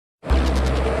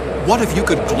What if you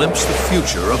could glimpse the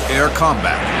future of air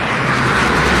combat?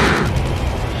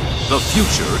 The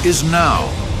future is now.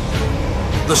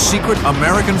 The secret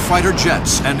American fighter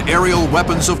jets and aerial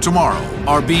weapons of tomorrow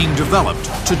are being developed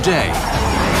today.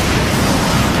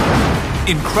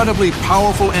 Incredibly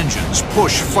powerful engines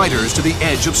push fighters to the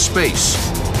edge of space.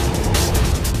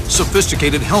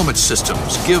 Sophisticated helmet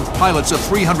systems give pilots a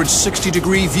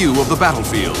 360-degree view of the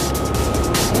battlefield.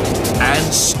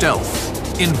 And stealth.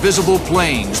 Invisible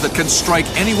planes that can strike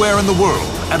anywhere in the world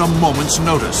at a moment's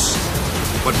notice.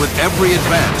 But with every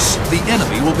advance, the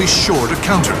enemy will be sure to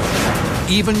counter,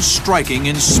 even striking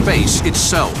in space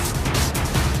itself.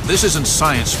 This isn't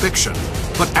science fiction,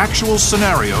 but actual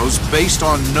scenarios based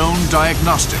on known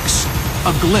diagnostics.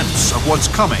 A glimpse of what's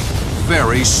coming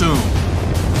very soon.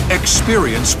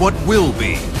 Experience what will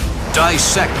be.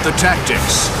 Dissect the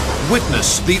tactics.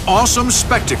 Witness the awesome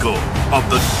spectacle of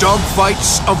the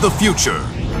dogfights of the future.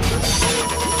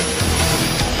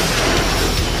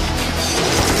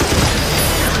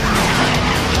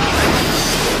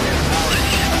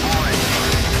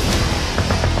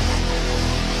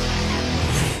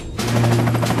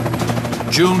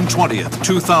 June 20th,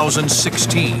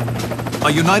 2016. A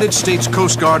United States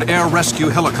Coast Guard air rescue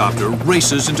helicopter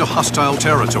races into hostile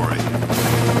territory.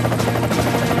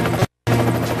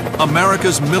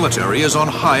 America's military is on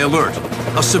high alert.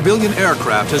 A civilian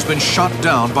aircraft has been shot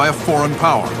down by a foreign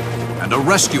power, and a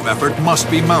rescue effort must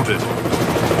be mounted.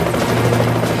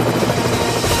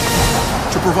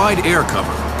 To provide air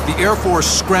cover, the Air Force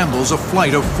scrambles a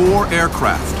flight of 4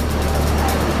 aircraft.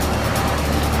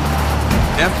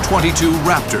 F-22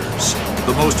 Raptors,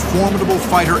 the most formidable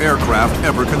fighter aircraft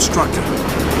ever constructed.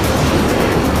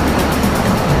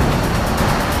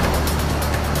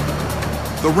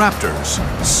 The Raptors,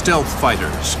 stealth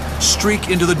fighters, streak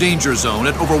into the danger zone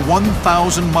at over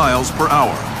 1,000 miles per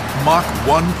hour, Mach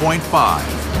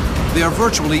 1.5. They are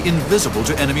virtually invisible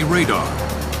to enemy radar.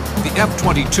 The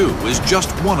F-22 is just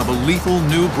one of a lethal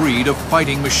new breed of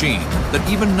fighting machine that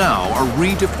even now are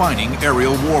redefining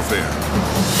aerial warfare.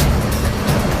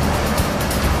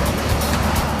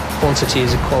 Quantity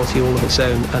is a quality all of its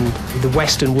own, and the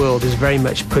Western world is very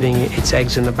much putting its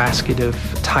eggs in the basket of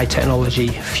high technology,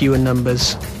 fewer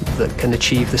numbers that can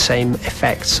achieve the same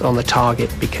effects on the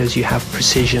target because you have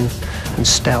precision and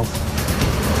stealth.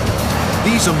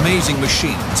 These amazing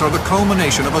machines are the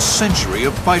culmination of a century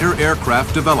of fighter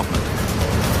aircraft development.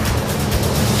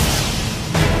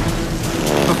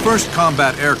 The first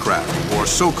combat aircraft, or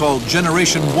so-called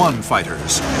Generation 1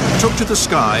 fighters, took to the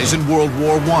skies in World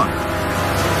War I.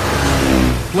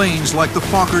 Planes like the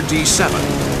Fokker D-7,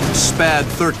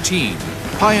 SPAD-13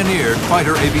 pioneered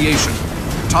fighter aviation,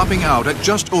 topping out at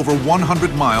just over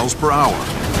 100 miles per hour.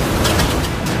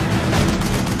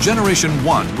 Generation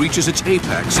 1 reaches its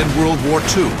apex in World War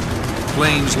II.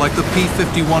 Planes like the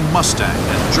P-51 Mustang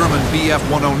and German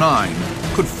Bf-109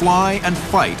 could fly and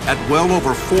fight at well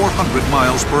over 400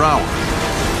 miles per hour.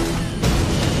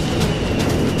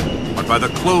 But by the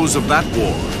close of that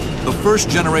war, the first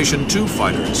Generation 2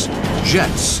 fighters,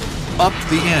 jets, upped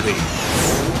the ante.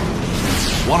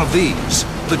 One of these,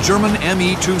 the German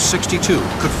Me-262,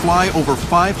 could fly over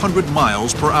 500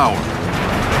 miles per hour.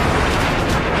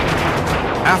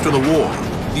 After the war,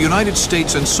 the United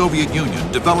States and Soviet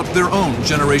Union developed their own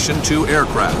Generation 2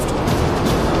 aircraft,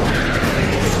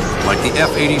 like the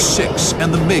F-86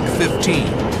 and the MiG-15.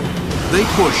 They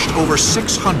pushed over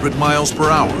 600 miles per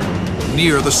hour,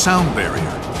 near the sound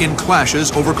barrier, in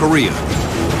clashes over Korea.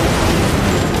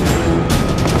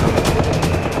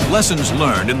 Lessons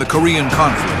learned in the Korean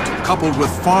conflict, coupled with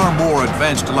far more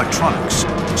advanced electronics,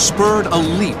 spurred a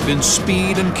leap in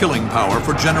speed and killing power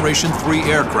for Generation 3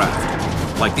 aircraft,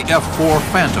 like the F-4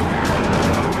 Phantom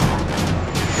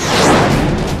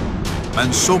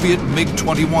and Soviet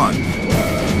MiG-29.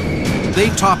 They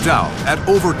topped out at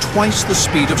over twice the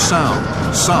speed of sound,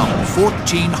 some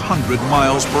 1,400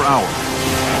 miles per hour.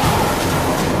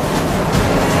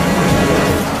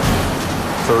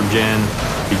 Third gen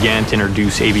began to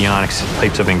introduce avionics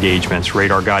types of engagements,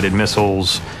 radar-guided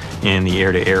missiles, and the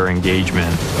air-to-air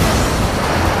engagement.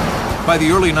 By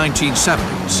the early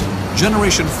 1970s,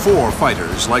 Generation 4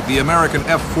 fighters like the American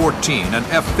F-14 and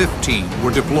F-15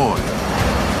 were deployed.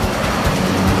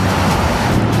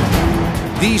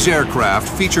 These aircraft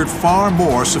featured far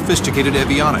more sophisticated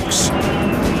avionics.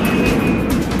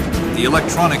 The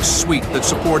electronics suite that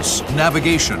supports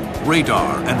navigation,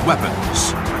 radar, and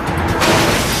weapons.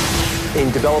 In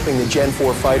developing the Gen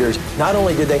 4 fighters, not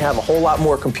only did they have a whole lot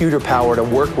more computer power to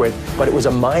work with, but it was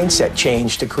a mindset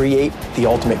change to create the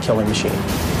ultimate killing machine.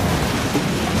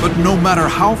 But no matter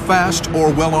how fast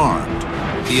or well armed,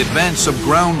 The advance of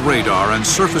ground radar and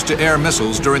surface-to-air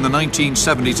missiles during the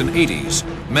 1970s and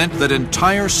 80s meant that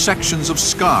entire sections of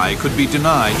sky could be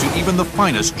denied to even the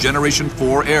finest Generation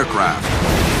 4 aircraft.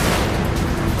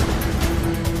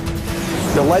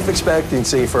 The life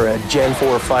expectancy for a Gen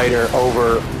 4 fighter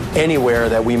over anywhere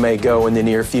that we may go in the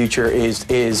near future is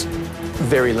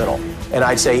very little. And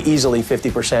I'd say easily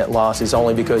 50% loss is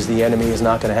only because the enemy is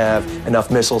not going to have enough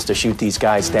missiles to shoot these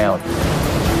guys down.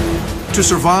 To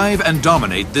survive and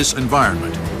dominate this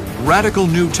environment, radical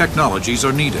new technologies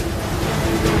are needed.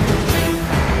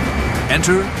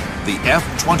 Enter the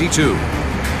F-22,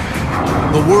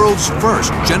 the world's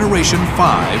first Generation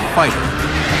 5 fighter.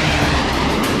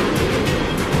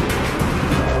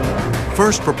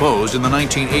 First proposed in the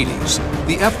 1980s,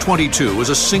 the F-22 was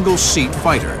a single-seat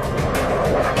fighter.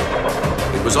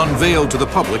 It was unveiled to the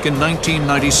public in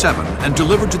 1997 and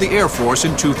delivered to the Air Force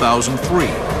in 2003.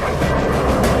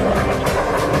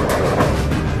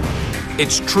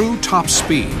 Its true top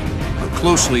speed, a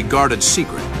closely guarded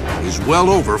secret, is well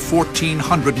over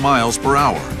 1,400 miles per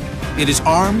hour. It is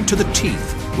armed to the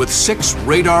teeth with 6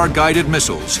 radar-guided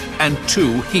missiles and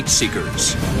 2 heat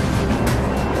seekers.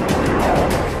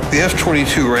 The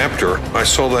F-22 Raptor, I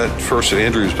saw that first at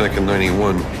Andrews back in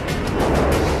 '91.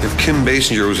 If Kim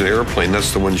Basinger was an airplane,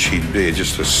 that's the one she'd be.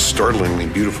 Just a startlingly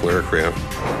beautiful aircraft.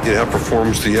 It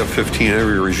outperforms the F-15 in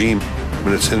every regime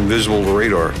when it's invisible to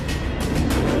radar.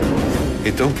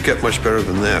 It don't get much better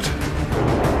than that.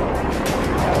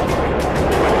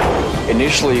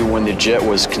 Initially, when the jet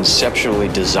was conceptually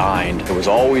designed, it was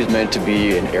always meant to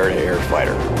be an air-to-air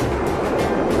fighter,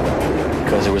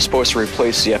 because it was supposed to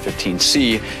replace the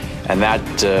F-15C, and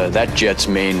that jet's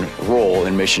main role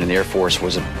and mission in the Air Force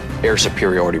was an air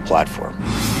superiority platform.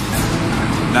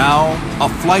 Now, a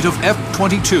flight of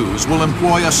F-22s will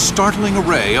employ a startling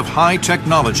array of high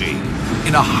technology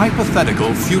in a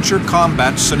hypothetical future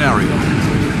combat scenario.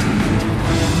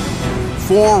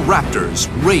 4 Raptors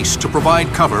race to provide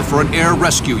cover for an air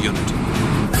rescue unit.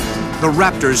 The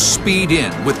Raptors speed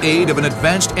in with aid of an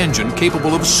advanced engine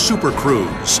capable of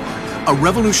supercruise, a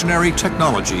revolutionary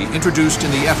technology introduced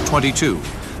in the F-22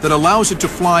 that allows it to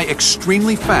fly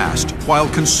extremely fast while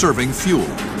conserving fuel.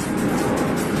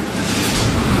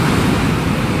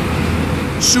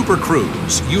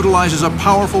 Supercruise utilizes a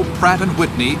powerful Pratt &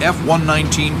 Whitney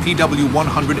F-119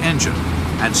 PW100 engine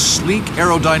and sleek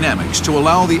aerodynamics to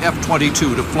allow the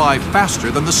F-22 to fly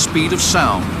faster than the speed of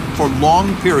sound for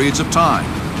long periods of time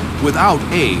without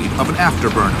aid of an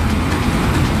afterburner.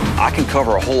 I can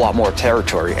cover a whole lot more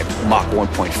territory at Mach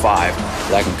 1.5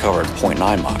 than I can cover at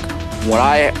 0.9 Mach. When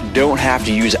I don't have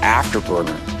to use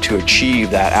afterburner to achieve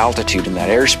that altitude and that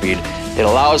airspeed, it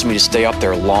allows me to stay up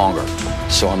there longer,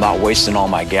 so I'm not wasting all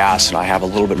my gas and I have a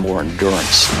little bit more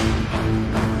endurance.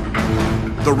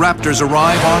 The Raptors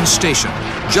arrive on station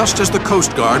just as the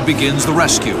Coast Guard begins the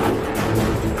rescue.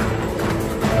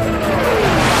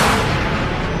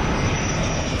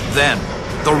 Then,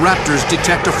 the Raptors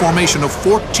detect a formation of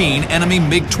 14 enemy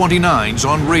MiG-29s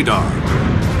on radar.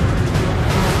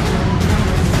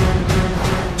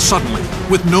 Suddenly,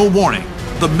 with no warning,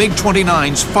 the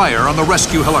MiG-29s fire on the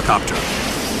rescue helicopter.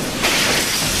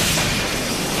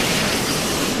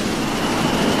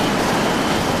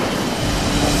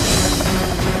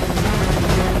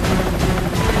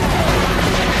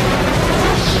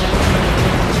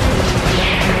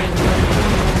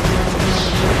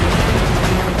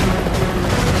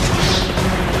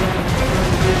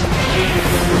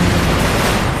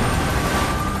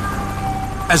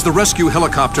 As the rescue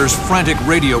helicopter's frantic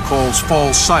radio calls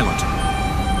fall silent,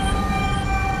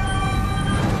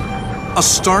 a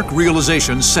stark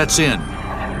realization sets in.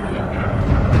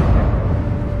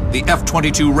 The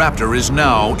F-22 Raptor is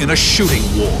now in a shooting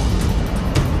war.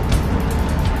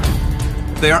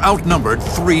 They are outnumbered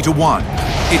 3-1.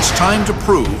 It's time to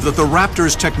prove that the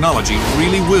Raptor's technology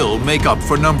really will make up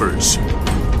for numbers.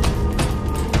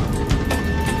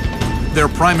 Their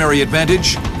primary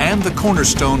advantage, and the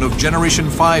cornerstone of Generation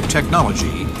 5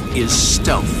 technology, is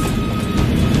stealth.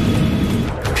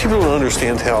 People don't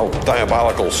understand how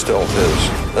diabolical stealth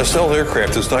is. A stealth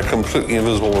aircraft is not completely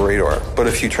invisible to radar, but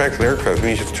if you track an aircraft, it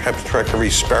means you have to track every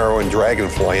sparrow and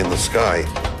dragonfly in the sky.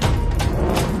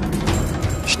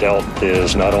 Stealth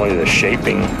is not only the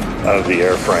shaping of the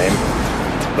airframe,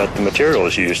 but the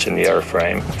materials used in the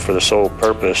airframe for the sole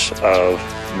purpose of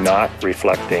not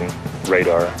reflecting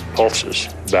radar pulses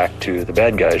back to the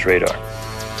bad guy's radar.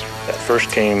 That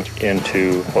first came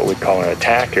into what we call an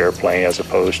attack airplane as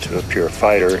opposed to a pure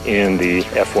fighter in the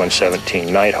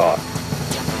F-117 Nighthawk.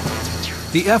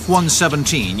 The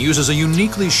F-117 uses a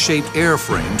uniquely shaped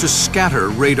airframe to scatter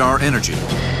radar energy.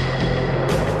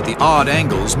 The odd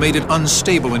angles made it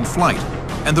unstable in flight,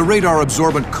 and the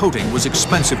radar-absorbent coating was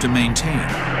expensive to maintain.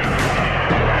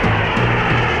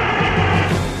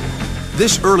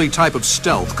 This early type of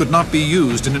stealth could not be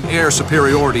used in an air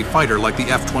superiority fighter like the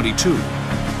F-22.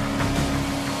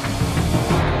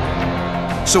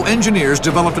 So engineers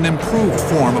developed an improved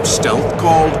form of stealth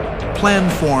called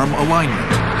planform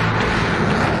alignment.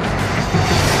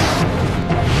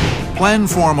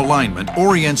 Planform alignment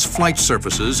orients flight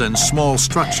surfaces and small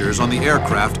structures on the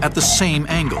aircraft at the same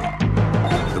angle.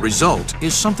 The result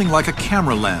is something like a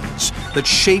camera lens that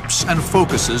shapes and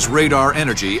focuses radar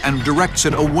energy and directs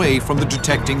it away from the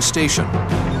detecting station.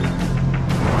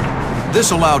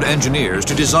 This allowed engineers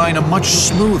to design a much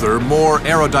smoother, more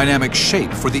aerodynamic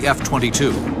shape for the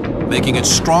F-22, making it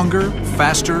stronger,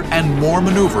 faster, and more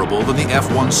maneuverable than the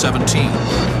F-117.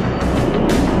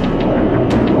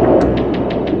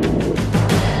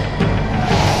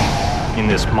 In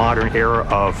this modern era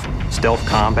of stealth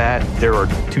combat, there are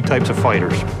two types of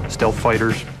fighters, stealth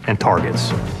fighters and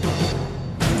targets.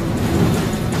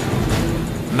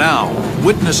 Now,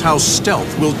 witness how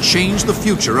stealth will change the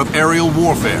future of aerial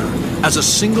warfare as a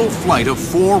single flight of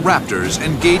 4 Raptors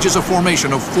engages a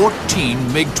formation of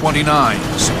 14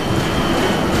 MiG-29s.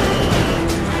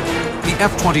 The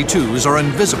F-22s are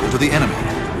invisible to the enemy.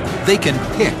 They can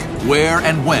pick where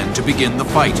and when to begin the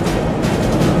fight.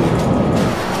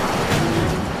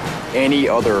 Any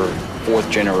other 4th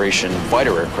generation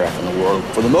fighter aircraft in the world,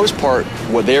 for the most part,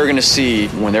 what they're going to see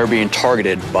when they're being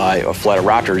targeted by a flight of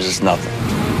Raptors is nothing.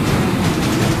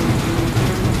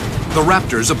 The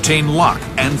Raptors obtain lock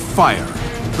and fire.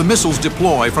 The missiles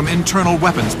deploy from internal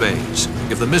weapons bays.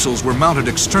 If the missiles were mounted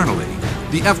externally,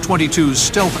 the F-22's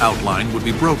stealth outline would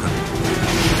be broken.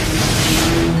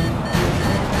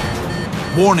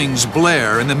 Warnings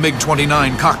blare in the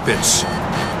MiG-29 cockpits.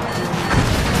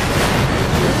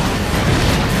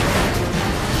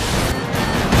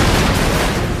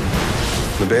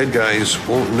 The bad guys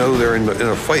won't know they're in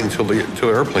a fight until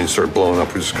airplanes start blowing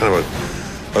up, which is kind of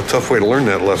a tough way to learn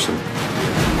that lesson.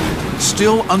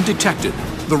 Still undetected,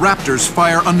 the Raptors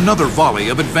fire another volley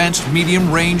of advanced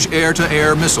medium-range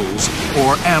air-to-air missiles,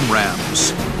 or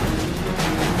AMRAAMs.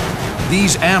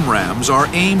 These AMRAAMs are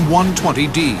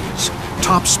AIM-120Ds,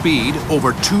 top speed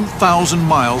over 2,000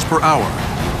 miles per hour.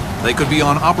 They could be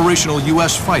on operational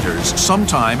U.S. fighters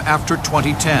sometime after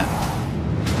 2010.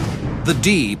 The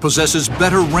D possesses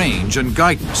better range and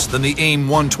guidance than the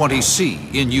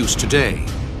AIM-120C in use today.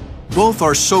 Both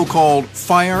are so-called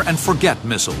fire-and-forget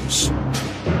missiles.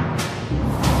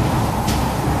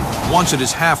 Once it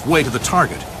is halfway to the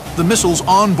target, the missile's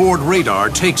onboard radar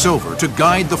takes over to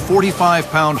guide the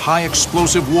 45-pound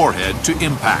high-explosive warhead to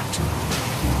impact.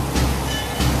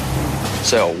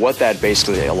 So what that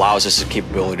basically allows us the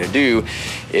capability to do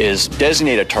is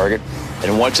designate a target,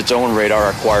 and once its own radar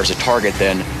acquires a target,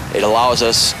 then it allows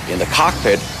us in the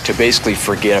cockpit to basically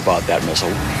forget about that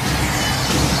missile.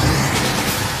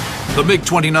 The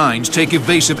MiG-29s take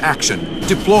evasive action,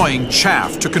 deploying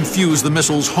chaff to confuse the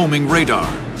missile's homing radar.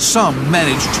 Some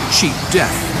manage to cheat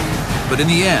death, but in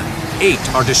the end, 8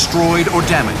 are destroyed or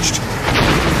damaged.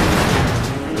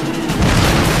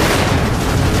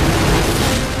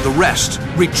 The rest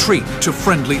retreat to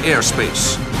friendly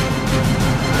airspace.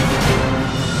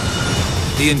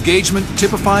 The engagement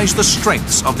typifies the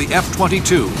strengths of the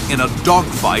F-22 in a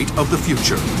dogfight of the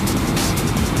future.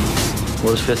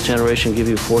 What does 5th generation give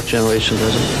you, 4th generation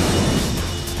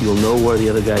doesn't? You'll know where the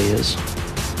other guy is.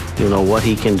 You'll know what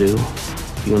he can do.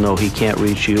 You'll know he can't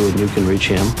reach you and you can reach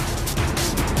him.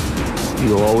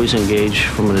 You'll always engage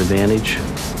from an advantage,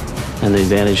 and the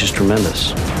advantage is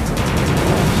tremendous.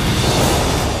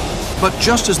 But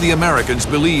just as the Americans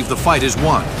believe the fight is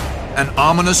won, an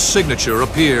ominous signature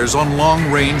appears on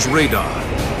long-range radar.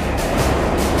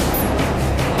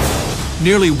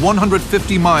 Nearly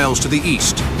 150 miles to the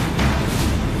east,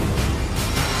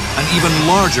 an even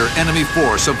larger enemy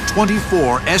force of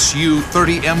 24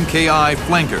 Su-30 MKI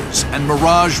flankers and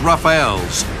Mirage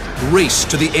Rafales race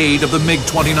to the aid of the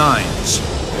MiG-29s.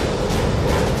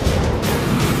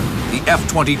 The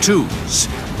F-22s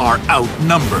are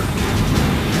outnumbered.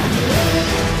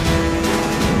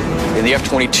 In the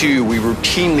F-22, we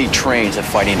routinely train to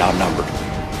fighting outnumbered.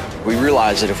 We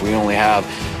realize that if we only have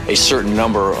a certain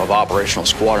number of operational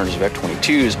squadrons of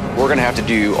F-22s, we're going to have to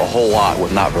do a whole lot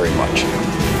with not very much.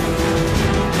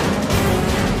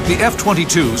 The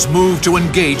F-22s move to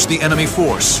engage the enemy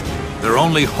force. Their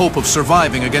only hope of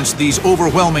surviving against these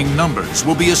overwhelming numbers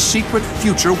will be a secret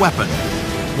future weapon,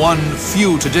 one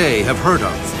few today have heard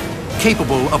of,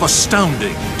 capable of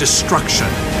astounding destruction.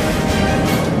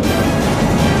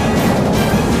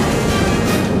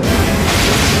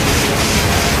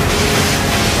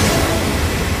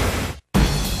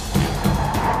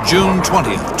 June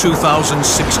 20th,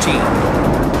 2016.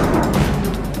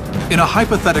 In a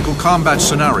hypothetical combat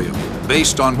scenario,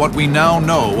 based on what we now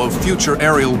know of future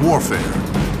aerial warfare,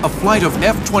 a flight of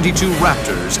F-22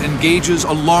 Raptors engages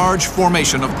a large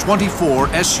formation of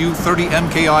 24 Su-30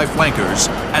 MKI flankers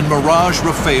and Mirage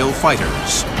Rafale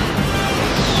fighters.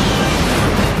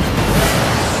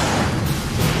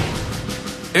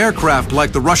 Aircraft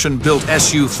like the Russian-built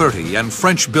Su-30 and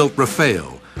French-built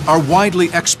Rafale are widely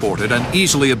exported and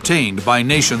easily obtained by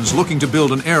nations looking to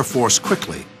build an air force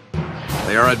quickly.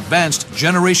 They are advanced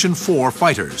Generation 4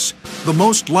 fighters, the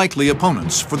most likely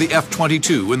opponents for the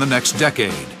F-22 in the next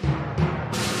decade.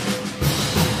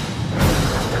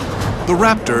 The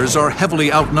Raptors are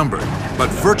heavily outnumbered, but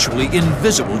virtually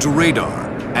invisible to radar,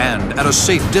 and at a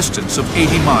safe distance of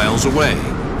 80 miles away.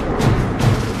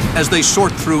 As they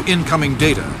sort through incoming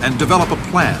data and develop a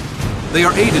plan, they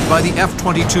are aided by the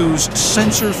F-22's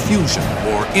sensor fusion,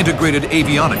 or integrated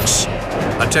avionics,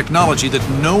 a technology that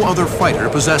no other fighter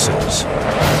possesses.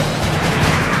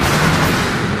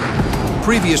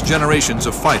 Previous generations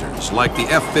of fighters, like the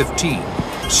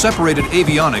F-15, separated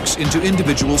avionics into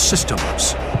individual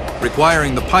systems,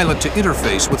 requiring the pilot to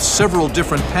interface with several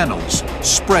different panels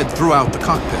spread throughout the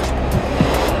cockpit.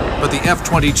 But the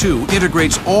F-22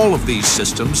 integrates all of these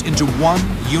systems into one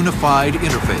unified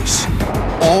interface,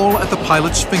 all at the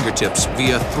pilot's fingertips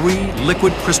via 3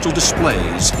 liquid crystal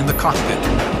displays in the cockpit.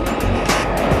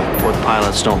 What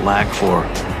pilots don't lack for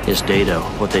is data.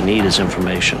 What they need is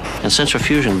information. And sensor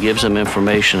fusion gives them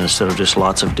information instead of just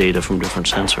lots of data from different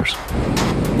sensors.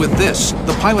 With this,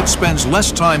 the pilot spends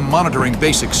less time monitoring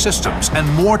basic systems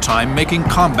and more time making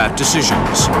combat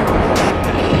decisions.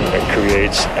 It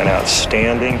creates an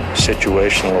outstanding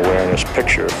situational awareness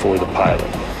picture for the pilot.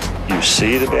 You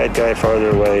see the bad guy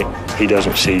farther away, he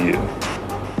doesn't see you.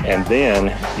 And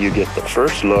then you get the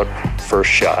first look, first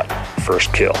shot,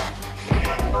 first kill.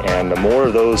 And the more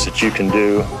of those that you can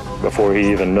do before he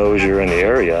even knows you're in the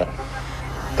area,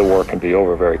 the war can be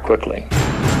over very quickly.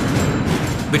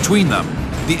 Between them,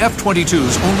 the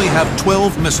F-22s only have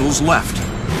 12 missiles left.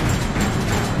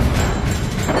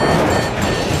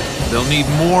 They'll need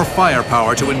more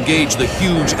firepower to engage the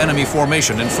huge enemy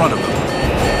formation in front of them.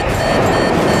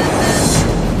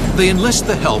 They enlist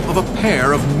the help of a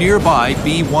pair of nearby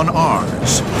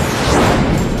B-1Rs.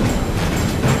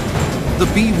 The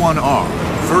B-1R,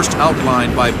 first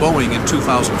outlined by Boeing in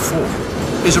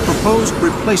 2004, is a proposed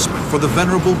replacement for the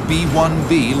venerable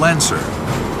B-1B Lancer,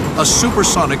 a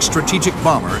supersonic strategic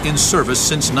bomber in service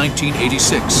since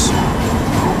 1986.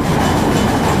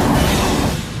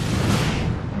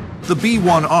 The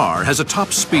B-1R has a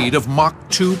top speed of Mach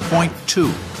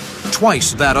 2.2,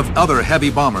 twice that of other heavy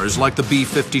bombers like the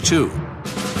B-52.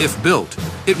 If built,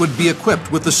 it would be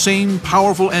equipped with the same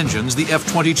powerful engines the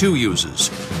F-22 uses,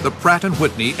 the Pratt &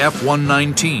 Whitney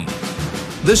F-119.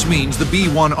 This means the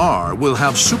B-1R will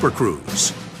have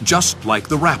supercruise, just like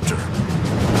the Raptor.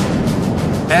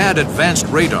 Add advanced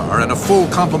radar and a full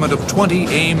complement of 20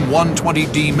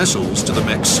 AIM-120D missiles to the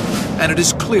mix, and it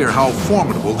is clear how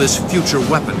formidable this future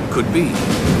weapon could be.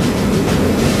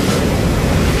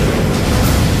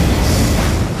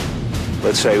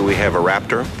 Let's say we have a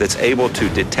Raptor that's able to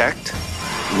detect,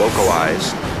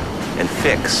 localize, and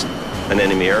fix an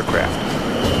enemy aircraft.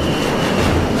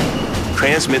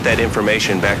 Transmit that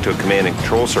information back to a command and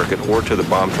control circuit or to the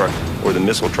bomb truck or the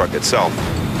missile truck itself.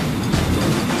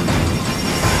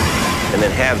 And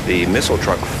then have the missile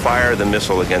truck fire the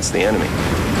missile against the enemy.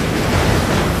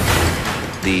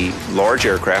 The large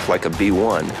aircraft, like a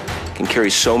B-1, can carry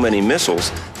so many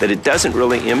missiles that it doesn't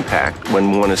really impact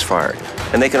when one is fired.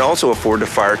 And they can also afford to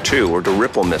fire 2 or to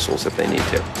ripple missiles if they need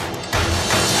to.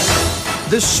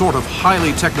 This sort of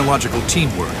highly technological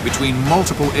teamwork between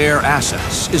multiple air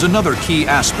assets is another key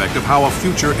aspect of how a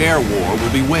future air war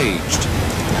will be waged.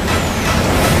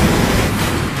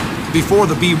 Before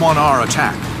the B-1R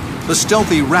attack, the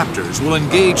stealthy Raptors will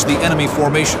engage the enemy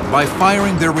formation by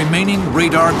firing their remaining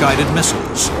radar-guided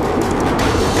missiles.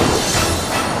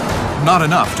 Not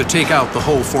enough to take out the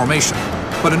whole formation,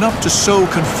 but enough to sow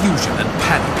confusion and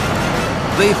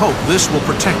panic. They hope this will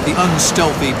protect the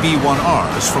unstealthy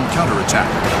B-1Rs from counterattack.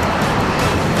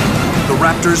 The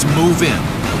Raptors move in.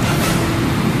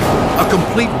 A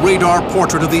complete radar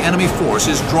portrait of the enemy force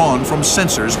is drawn from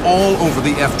sensors all over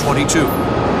the F-22.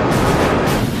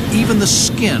 Even the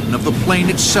skin of the plane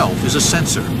itself is a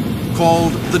sensor,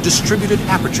 called the Distributed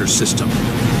Aperture System.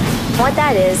 What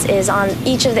that is on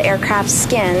each of the aircraft's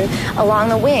skin, along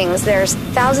the wings, there's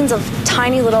thousands of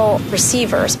tiny little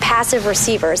receivers, passive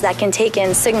receivers that can take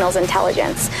in signals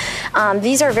intelligence.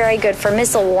 These are very good for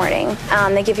missile warning.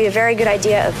 They give you a very good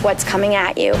idea of what's coming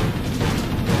at you.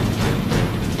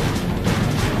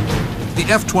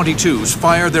 F-22s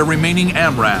fire their remaining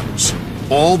AMRAAMs.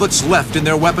 All that's left in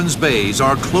their weapons bays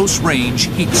are close-range,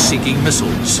 heat-seeking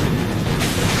missiles.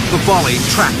 The volley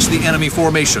tracks the enemy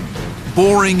formation,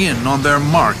 boring in on their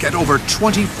mark at over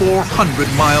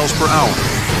 2,400 miles per hour.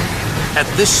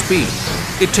 At this speed,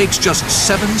 it takes just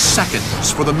 7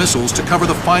 seconds for the missiles to cover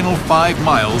the final 5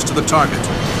 miles to the target.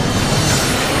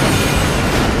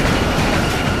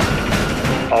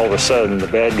 All of a sudden, the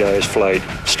bad guy's flight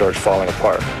starts falling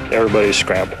apart. Everybody's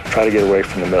scrambling, try to get away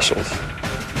from the missiles.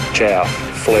 Chaff,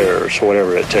 flares,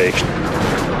 whatever it takes.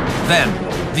 Then,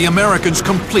 the Americans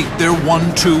complete their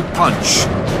 1-2 punch.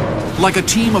 Like a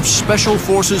team of Special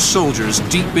Forces soldiers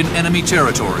deep in enemy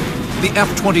territory, the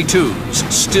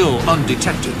F-22s, still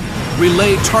undetected,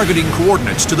 relay targeting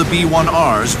coordinates to the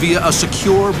B-1Rs via a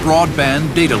secure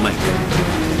broadband data link.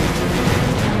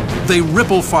 They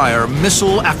ripple fire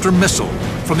missile after missile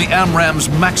from the AMRAAM's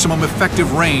maximum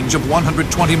effective range of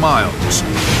 120 miles.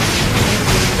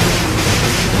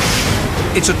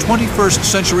 It's a 21st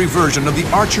century version of the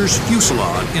Archer's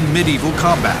fusillade in medieval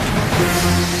combat.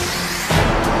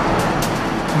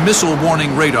 Missile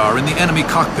warning radar in the enemy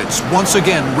cockpits once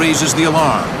again raises the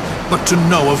alarm, but to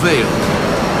no avail.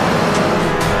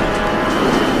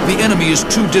 The enemy is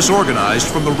too disorganized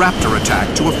from the Raptor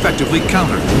attack to effectively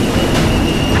counter.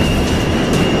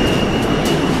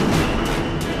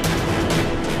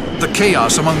 The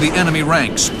chaos among the enemy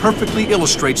ranks perfectly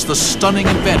illustrates the stunning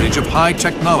advantage of high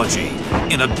technology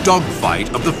in a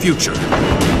dogfight of the future.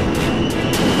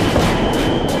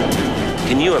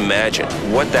 Can you imagine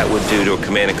what that would do to a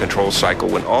command and control cycle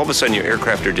when all of a sudden your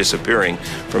aircraft are disappearing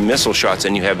from missile shots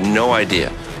and you have no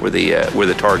idea where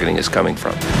the targeting is coming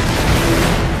from?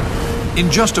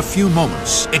 In just a few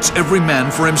moments, it's every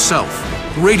man for himself.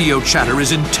 Radio chatter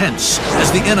is intense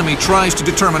as the enemy tries to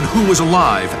determine who is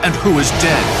alive and who is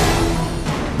dead.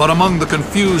 But among the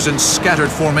confused and scattered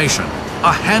formation,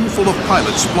 a handful of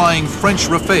pilots flying French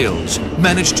Rafales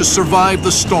managed to survive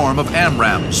the storm of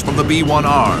AMRAAMs from the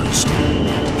B-1Rs.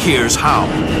 Here's how.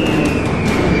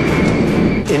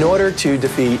 In order to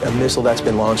defeat a missile that's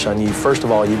been launched on you, first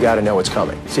of all, you've got to know it's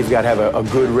coming. So you've got to have a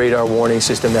good radar warning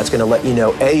system that's going to let you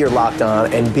know, A, you're locked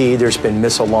on, and B, there's been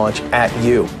missile launch at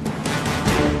you.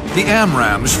 The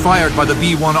AMRAAMs fired by the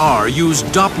B-1R use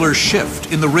Doppler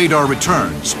shift in the radar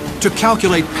returns to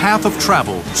calculate path of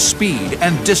travel, speed,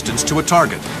 and distance to a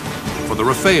target. For the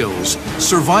Rafales,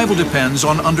 survival depends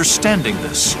on understanding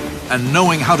this and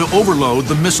knowing how to overload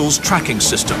the missile's tracking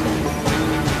system.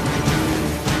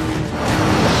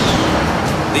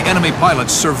 The enemy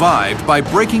pilots survived by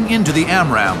breaking into the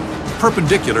AMRAAM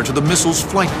perpendicular to the missile's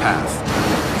flight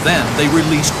path. Then they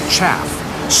released chaff,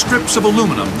 strips of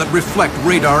aluminum that reflect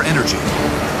radar energy.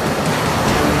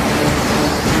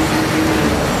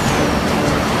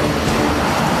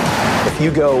 If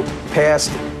you go past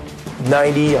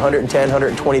 90, 110,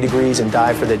 120 degrees and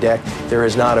dive for the deck, there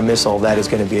is not a missile that is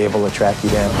going to be able to track you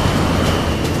down.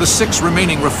 The 6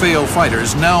 remaining Rafale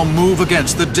fighters now move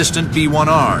against the distant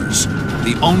B-1Rs,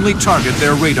 the only target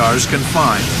their radars can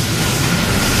find.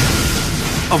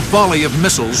 A volley of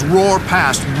missiles roar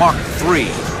past Mach 3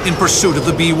 in pursuit of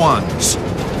the B-1s.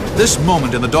 This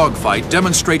moment in the dogfight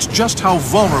demonstrates just how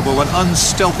vulnerable an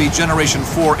unstealthy Generation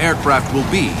 4 aircraft will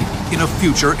be in a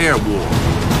future air war.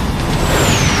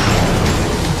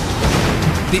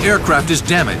 The aircraft is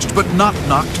damaged, but not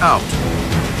knocked out.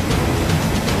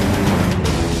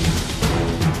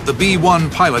 The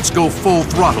B-1 pilots go full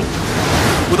throttle,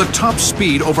 with a top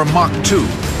speed over Mach 2.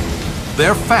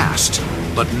 They're fast,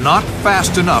 but not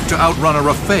fast enough to outrun a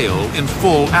Rafale in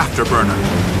full afterburner.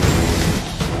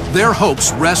 Their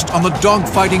hopes rest on the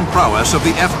dogfighting prowess of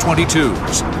the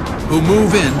F-22s, who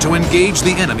move in to engage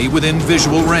the enemy within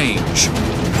visual range.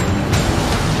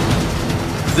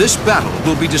 This battle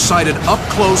will be decided up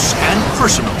close and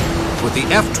personal, with the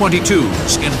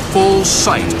F-22s in full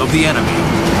sight of the enemy.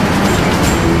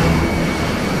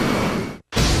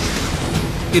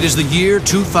 It is the year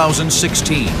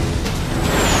 2016.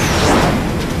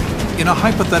 In a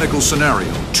hypothetical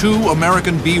scenario, 2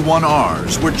 American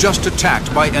B-1Rs were just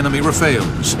attacked by enemy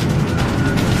Rafales.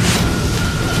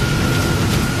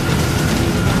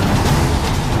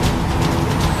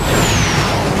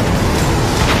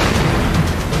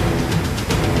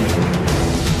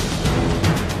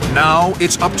 Now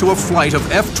it's up to a flight of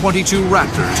F-22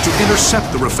 Raptors to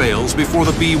intercept the Rafales before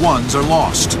the B-1s are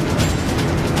lost.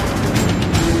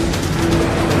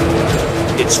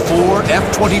 It's 4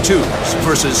 F-22s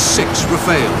versus 6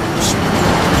 Rafales.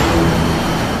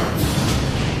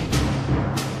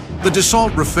 The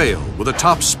Dassault Rafale, with a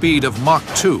top speed of Mach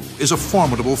 2, is a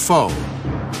formidable foe.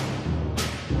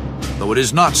 Though it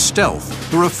is not stealth,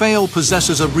 the Rafale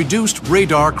possesses a reduced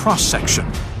radar cross-section,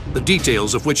 the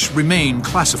details of which remain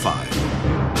classified.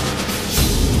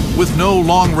 With no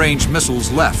long-range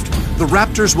missiles left, the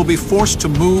Raptors will be forced to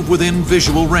move within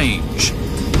visual range.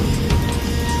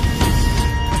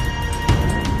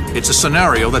 It's a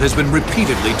scenario that has been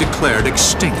repeatedly declared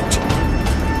extinct.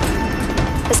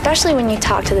 Especially when you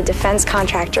talk to the defense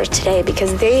contractors today,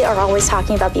 because they are always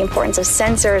talking about the importance of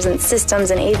sensors and systems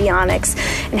and avionics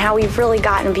and how we've really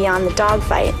gotten beyond the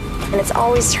dogfight. And it's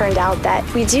always turned out that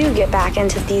we do get back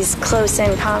into these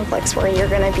close-in conflicts where you're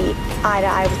going to be eye to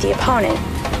eye with the opponent.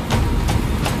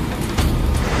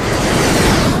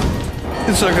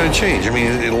 It's not going to change. I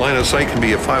mean, in line of sight can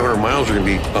be at 500 miles or it can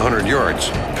be 100 yards,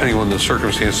 depending on the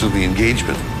circumstances of the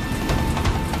engagement.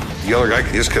 The other guy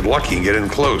can just get lucky and get in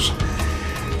close,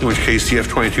 in which case the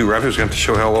F-22 Raptors is going to have to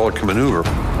show how well it can maneuver.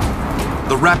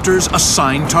 The Raptors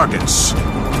assign targets.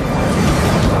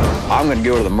 I'm going to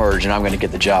go to the merge and I'm going to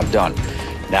get the job done.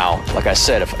 Now, like I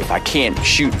said, if I can't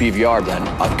shoot BVR, then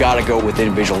I've got to go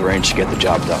within visual range to get the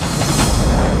job done.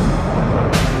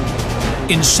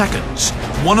 In seconds,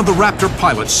 one of the Raptor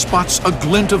pilots spots a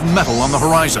glint of metal on the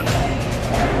horizon.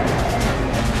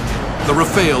 The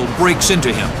Rafale breaks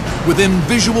into him. Within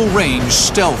visual range,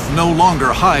 stealth no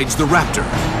longer hides the Raptor.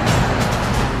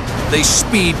 They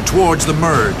speed towards the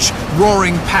merge,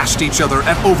 roaring past each other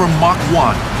at over Mach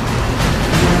 1.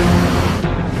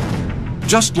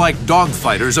 Just like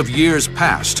dogfighters of years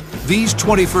past, these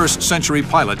 21st century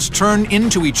pilots turn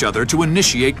into each other to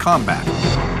initiate combat.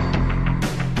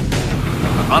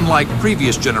 Unlike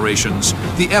previous generations,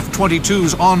 the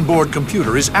F-22's onboard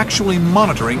computer is actually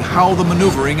monitoring how the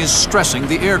maneuvering is stressing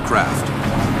the aircraft.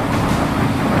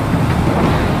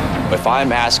 If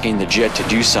I'm asking the jet to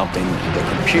do something, the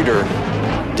computer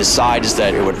decides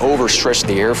that it would overstress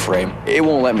the airframe, it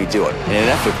won't let me do it. In an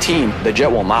F-15, the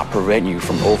jet will not prevent you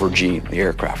from over-G'ing the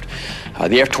aircraft.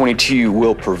 The F-22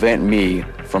 will prevent me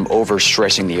from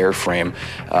overstressing the airframe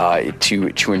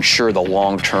to ensure the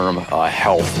long-term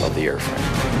health of the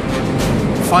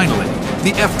airframe. Finally,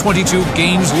 the F-22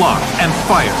 gains lock and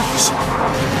fires.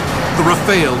 The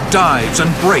Rafale dives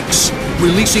and brakes,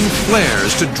 releasing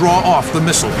flares to draw off the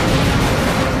missile.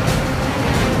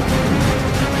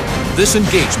 This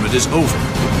engagement is over.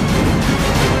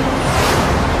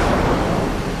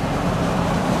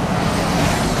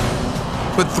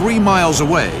 But 3 miles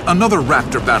away, another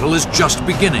Raptor battle is just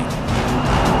beginning.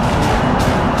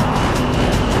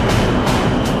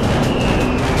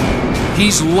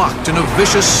 He's locked in a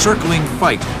vicious circling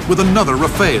fight with another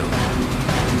Rafale.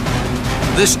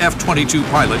 This F-22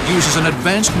 pilot uses an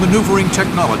advanced maneuvering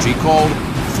technology called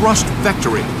thrust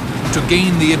vectoring to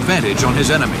gain the advantage on his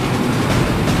enemy.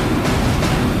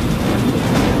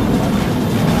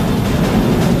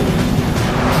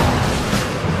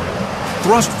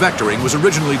 Thrust vectoring was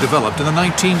originally developed in the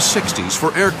 1960s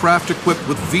for aircraft equipped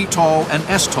with VTOL and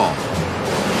STOL,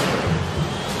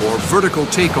 or vertical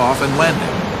takeoff and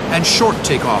landing, and short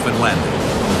takeoff and landing.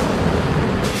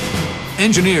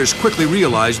 Engineers quickly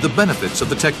realized the benefits of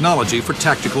the technology for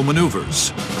tactical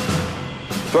maneuvers.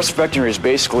 Thrust vectoring is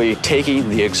basically taking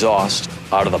the exhaust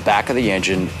out of the back of the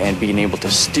engine and being able to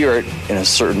steer it in a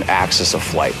certain axis of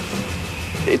flight.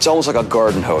 It's almost like a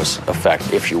garden hose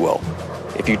effect, if you will.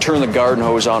 If you turn the garden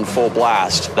hose on full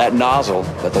blast, that nozzle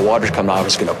that the water's coming out of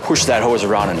is going to push that hose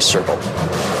around in a circle.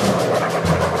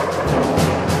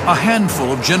 A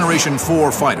handful of Generation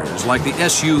 4 fighters, like the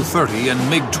Su-30 and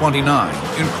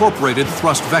MiG-29, incorporated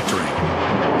thrust vectoring.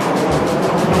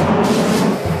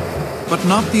 But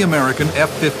not the American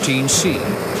F-15C.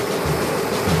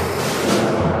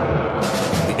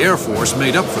 The Air Force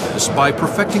made up for this by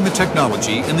perfecting the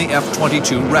technology in the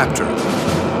F-22 Raptor.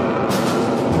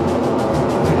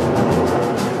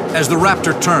 As the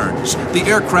Raptor turns, the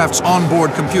aircraft's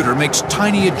onboard computer makes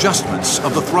tiny adjustments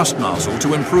of the thrust nozzle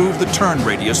to improve the turn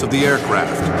radius of the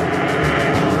aircraft.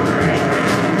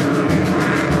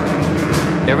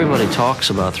 Everybody talks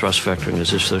about thrust vectoring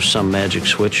as if there's some magic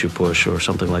switch you push or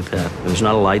something like that. There's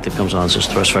not a light that comes on that says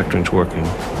thrust vectoring's working.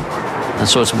 And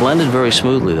so it's blended very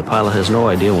smoothly. The pilot has no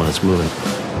idea when it's moving.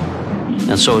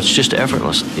 And so it's just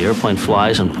effortless. The airplane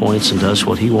flies and points and does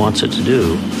what he wants it to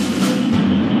do.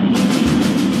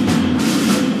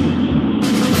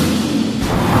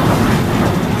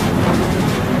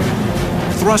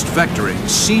 Thrust vectoring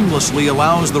seamlessly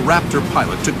allows the Raptor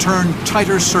pilot to turn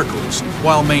tighter circles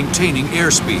while maintaining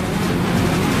airspeed.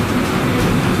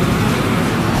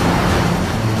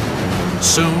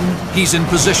 Soon, he's in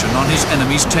position on his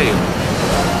enemy's tail.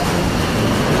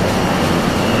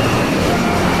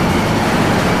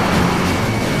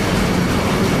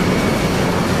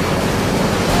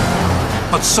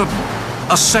 But suddenly,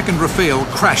 A second Rafale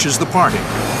crashes the party.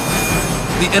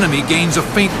 The enemy gains a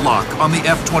feint lock on the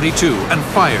F-22 and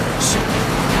fires.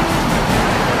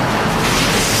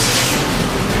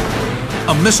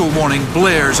 A missile warning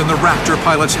blares in the Raptor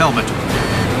pilot's helmet.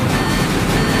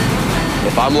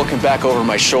 If I'm looking back over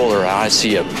my shoulder and I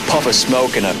see a puff of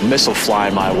smoke and a missile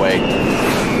flying my way,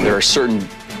 there are certain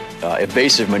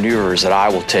evasive maneuvers that I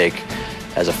will take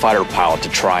as a fighter pilot to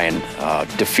try and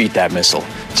defeat that missile.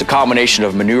 It's a combination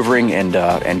of maneuvering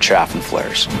and chaff and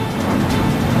flares.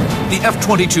 The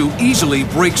F-22 easily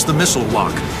breaks the missile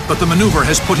lock, but the maneuver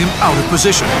has put him out of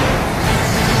position.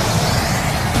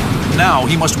 Now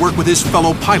he must work with his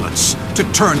fellow pilots to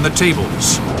turn the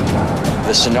tables.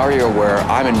 The scenario where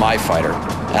I'm in my fighter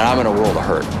and I'm in a world of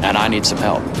hurt and I need some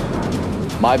help.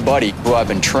 My buddy, who I've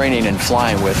been training and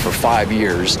flying with for 5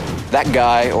 years, that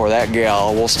guy or that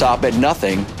gal will stop at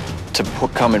nothing to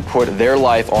come and put their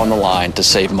life on the line to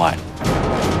save mine.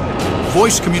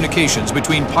 Voice communications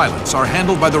between pilots are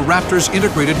handled by the Raptor's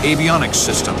integrated avionics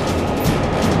system.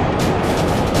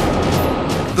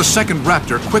 The second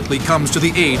Raptor quickly comes to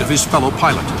the aid of his fellow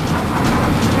pilot.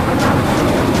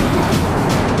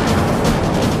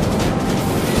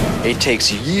 It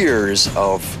takes years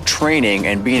of training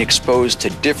and being exposed to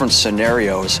different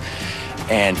scenarios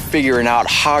and figuring out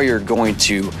how you're going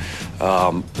to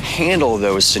handle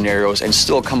those scenarios and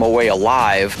still come away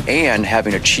alive and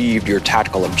having achieved your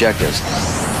tactical objectives.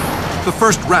 The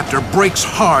first Raptor breaks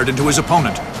hard into his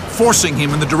opponent, forcing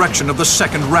him in the direction of the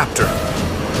second Raptor.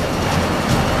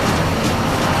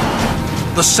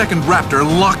 The second Raptor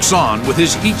locks on with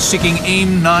his heat-seeking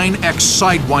AIM-9X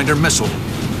Sidewinder missile.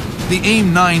 The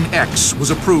AIM-9X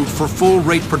was approved for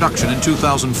full-rate production in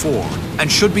 2004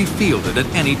 and should be fielded at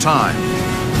any time.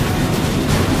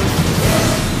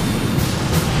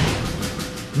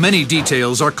 Many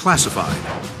details are classified,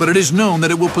 but it is known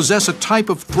that it will possess a type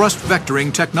of thrust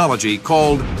vectoring technology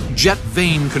called jet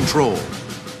vane control,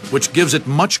 which gives it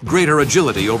much greater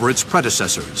agility over its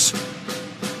predecessors.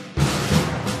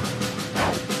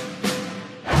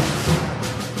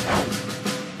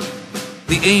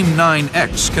 The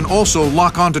AIM-9X can also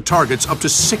lock onto targets up to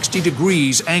 60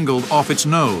 degrees angled off its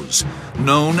nose,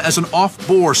 known as an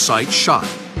off-bore sight shot.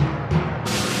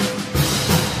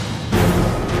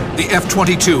 The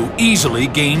F-22 easily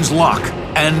gains lock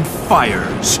and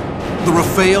fires. The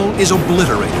Rafale is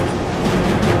obliterated.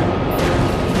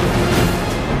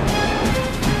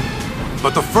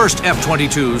 But the first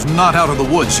F-22's not out of the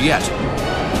woods yet.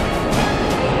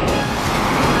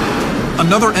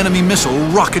 Another enemy missile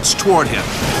rockets toward him.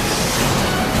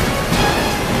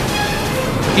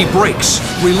 He brakes,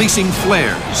 releasing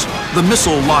flares. The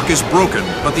missile lock is broken,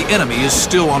 but the enemy is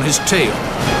still on his tail.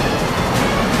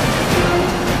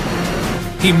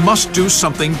 He must do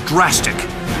something drastic.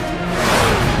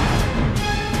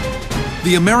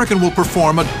 The American will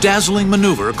perform a dazzling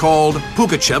maneuver called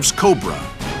Pugachev's Cobra,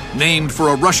 named for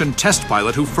a Russian test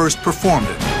pilot who first performed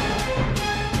it.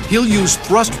 He'll use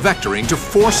thrust vectoring to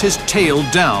force his tail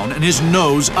down and his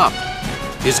nose up.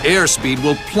 His airspeed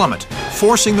will plummet,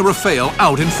 forcing the Rafale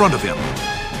out in front of him.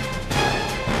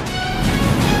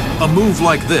 A move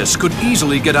like this could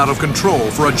easily get out of control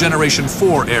for a Generation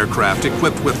 4 aircraft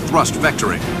equipped with thrust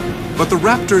vectoring. But the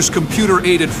Raptor's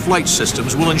computer-aided flight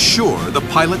systems will ensure the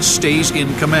pilot stays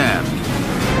in command.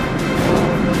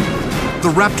 The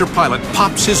Raptor pilot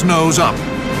pops his nose up.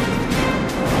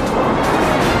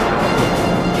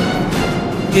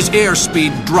 His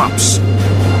airspeed drops.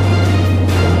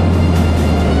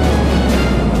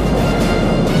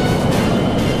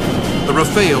 The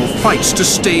Rafale fights to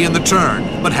stay in the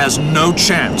turn, but has no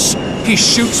chance. He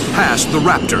shoots past the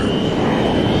Raptor.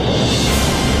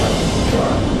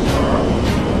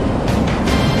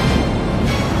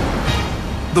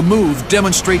 The move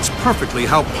demonstrates perfectly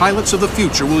how pilots of the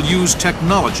future will use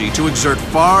technology to exert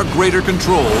far greater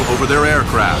control over their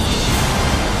aircraft.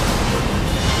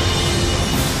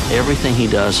 Everything he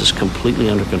does is completely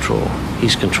under control.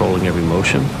 He's controlling every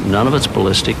motion. None of it's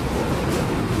ballistic.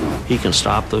 He can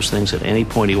stop those things at any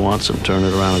point he wants and turn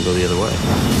it around and go the other way.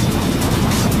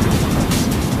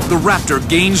 The Raptor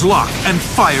gains lock and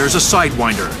fires a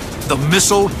Sidewinder. The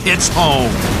missile hits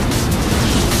home.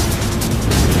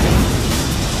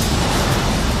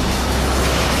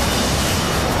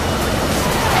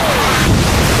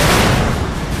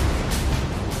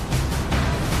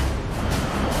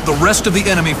 The rest of the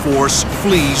enemy force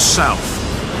flees south.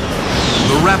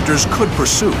 The Raptors could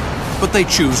pursue, but they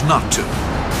choose not to.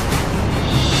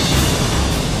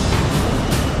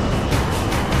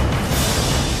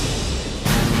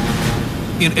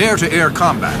 In air-to-air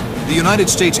combat, the United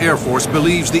States Air Force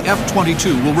believes the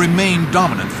F-22 will remain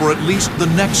dominant for at least the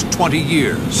next 20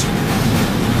 years.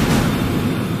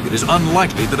 it is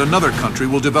unlikely that another country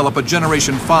will develop a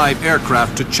Generation 5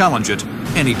 aircraft to challenge it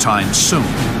anytime soon.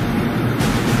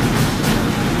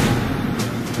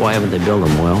 Why haven't they built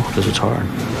them? Well, because it's hard.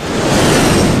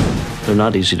 They're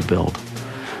not easy to build.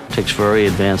 It takes very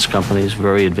advanced companies,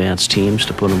 very advanced teams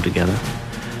to put them together.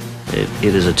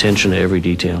 It is attention to every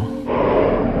detail.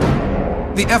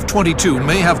 The F-22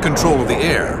 may have control of the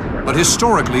air, but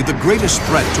historically the greatest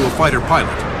threat to a fighter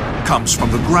pilot comes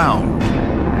from the ground.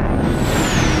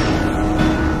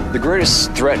 The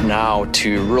greatest threat now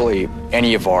to really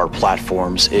any of our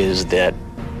platforms is that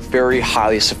very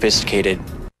highly sophisticated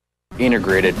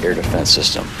integrated air defense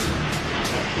system.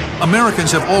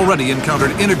 Americans have already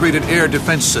encountered integrated air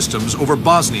defense systems over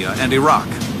Bosnia and Iraq.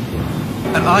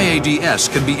 An IADS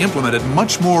can be implemented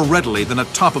much more readily than a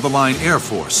top-of-the-line Air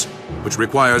Force, which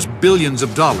requires billions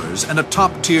of dollars and a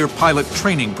top-tier pilot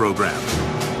training program.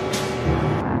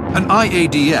 An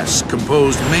IADS,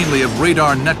 composed mainly of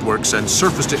radar networks and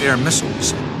surface-to-air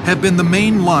missiles, have been the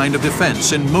main line of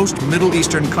defense in most Middle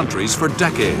Eastern countries for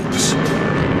decades.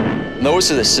 Those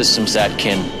are the systems that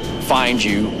can find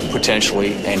you,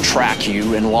 potentially, and track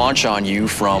you and launch on you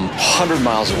from 100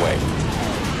 miles away.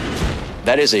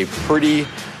 That is a pretty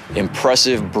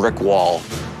impressive brick wall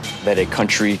that a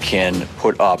country can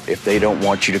put up if they don't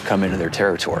want you to come into their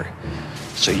territory.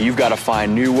 So you've got to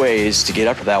find new ways to get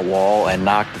up to that wall and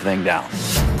knock the thing down.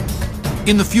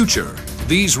 In the future,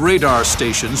 these radar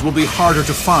stations will be harder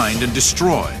to find and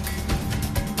destroy.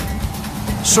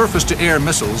 Surface-to-air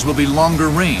missiles will be longer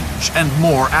range and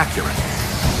more accurate.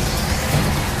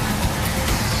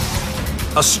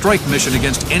 A strike mission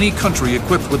against any country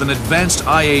equipped with an advanced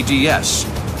IADS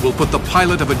will put the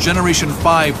pilot of a Generation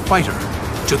 5 fighter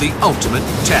to the ultimate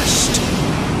test.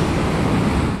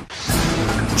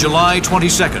 July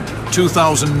 22nd,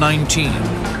 2019.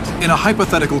 In a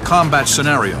hypothetical combat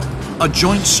scenario, a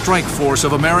joint strike force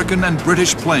of American and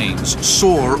British planes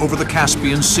soar over the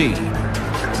Caspian Sea.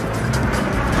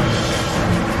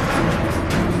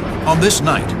 On this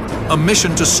night, a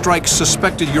mission to strike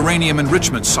suspected uranium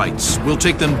enrichment sites will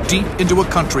take them deep into a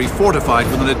country fortified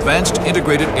with an advanced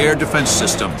integrated air defense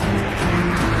system.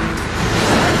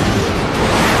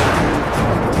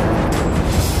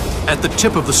 At the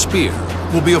tip of the spear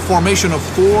will be a formation of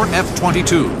 4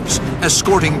 F-22s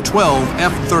escorting 12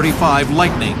 F-35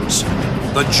 Lightnings,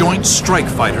 the Joint Strike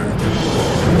Fighter.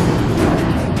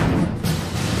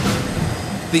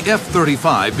 The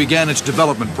F-35 began its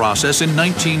development process in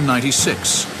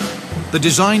 1996. The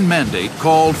design mandate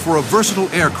called for a versatile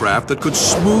aircraft that could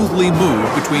smoothly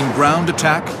move between ground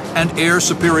attack and air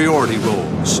superiority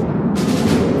roles.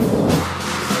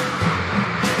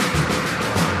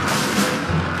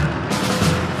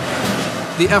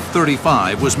 The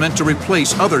F-35 was meant to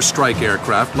replace other strike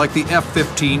aircraft like the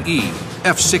F-15E,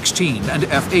 F-16, and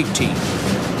F-18.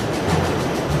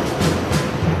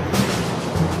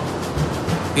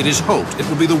 It is hoped it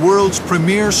will be the world's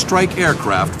premier strike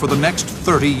aircraft for the next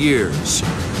 30 years.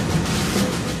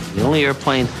 The only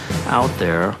airplane out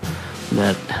there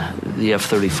that the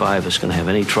F-35 is going to have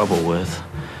any trouble with,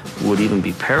 would even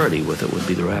be parity with it, would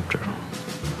be the Raptor.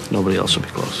 Nobody else will be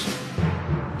close.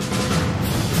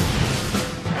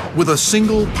 With a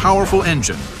single powerful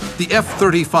engine, the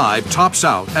F-35 tops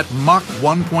out at Mach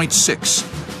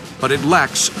 1.6, but it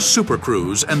lacks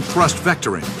supercruise and thrust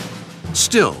vectoring.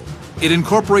 Still, it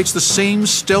incorporates the same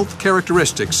stealth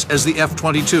characteristics as the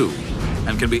F-22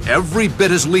 and can be every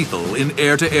bit as lethal in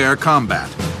air-to-air combat.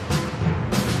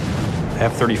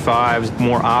 F-35 is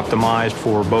more optimized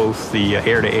for both the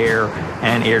air-to-air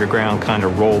and air-to-ground kind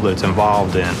of role that it's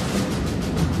involved in.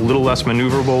 A little less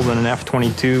maneuverable than an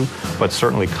F-22, but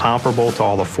certainly comparable to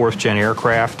all the fourth-gen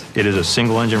aircraft. It is a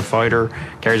single-engine fighter,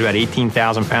 carries about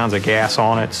 18,000 pounds of gas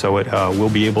on it, so it will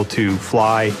be able to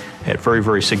fly at very,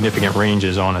 very significant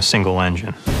ranges on a single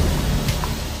engine.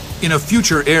 In a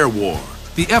future air war,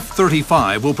 the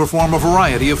F-35 will perform a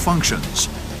variety of functions,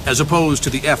 as opposed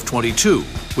to the F-22,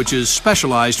 which is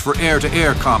specialized for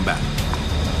air-to-air combat.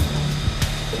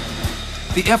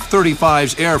 The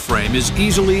F-35's airframe is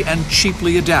easily and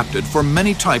cheaply adapted for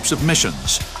many types of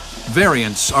missions.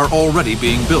 Variants are already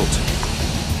being built.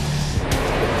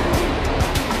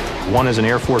 One is an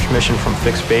Air Force mission from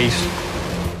fixed base.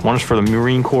 One is for the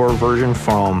Marine Corps version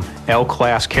from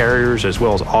L-class carriers as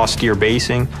well as austere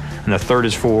basing. And the third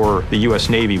is for the U.S.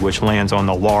 Navy, which lands on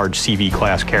the large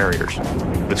CV-class carriers.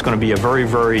 It's going to be a very,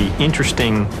 very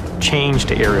interesting change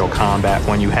to aerial combat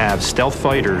when you have stealth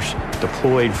fighters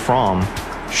deployed from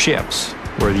ships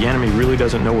where the enemy really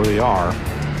doesn't know where they are.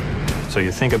 So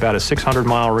you think about a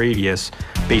 600-mile radius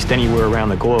based anywhere around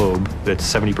the globe that's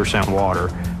 70% water,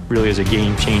 really is a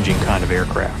game-changing kind of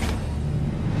aircraft.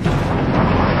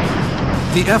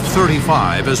 The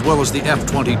F-35 as well as the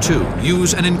F-22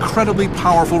 use an incredibly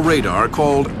powerful radar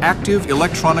called Active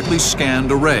Electronically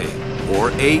Scanned Array,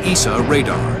 or AESA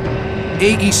radar.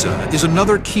 AESA is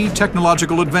another key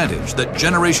technological advantage that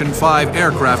Generation 5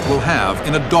 aircraft will have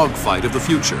in a dogfight of the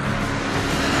future.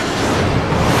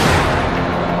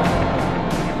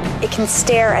 It can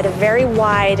stare at a very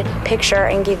wide picture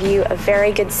and give you a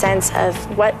very good sense of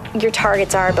what your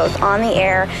targets are, both on the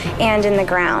air and in the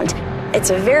ground. It's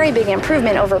a very big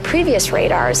improvement over previous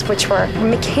radars, which were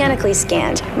mechanically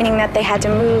scanned, meaning that they had to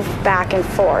move back and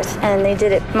forth, and they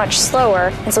did it much slower,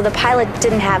 and so the pilot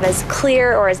didn't have as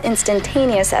clear or as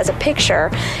instantaneous as a picture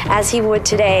as he would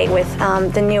today with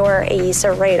the newer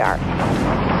AESA radar.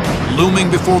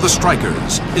 Looming before the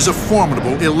strikers is a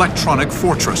formidable electronic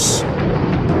fortress.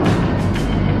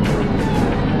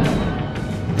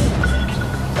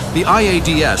 The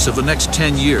IADS of the next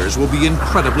 10 years will be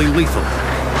incredibly lethal.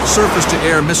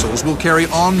 Surface-to-air missiles will carry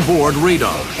on-board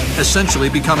radar, essentially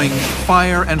becoming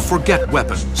fire-and-forget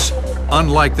weapons,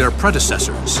 unlike their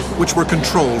predecessors, which were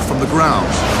controlled from the ground.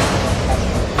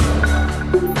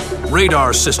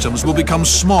 Radar systems will become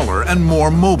smaller and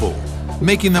more mobile,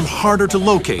 making them harder to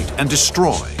locate and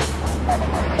destroy.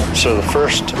 So the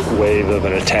first wave of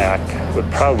an attack would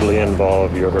probably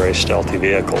involve your very stealthy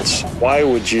vehicles. Why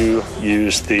would you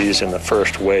use these in the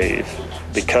first wave?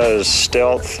 Because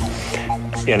stealth,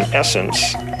 in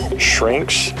essence,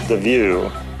 shrinks the view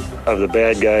of the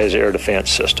bad guy's air defense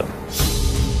system.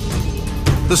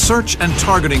 The search and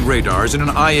targeting radars in an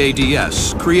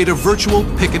IADS create a virtual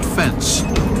picket fence.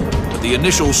 The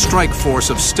initial strike force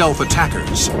of stealth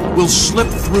attackers will slip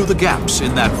through the gaps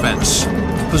in that fence,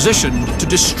 positioned to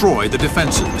destroy the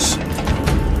defenses.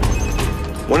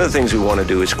 One of the things we want to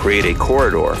do is create a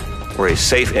corridor or a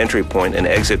safe entry point and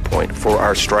exit point for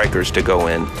our strikers to go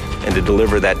in and to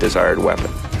deliver that desired weapon.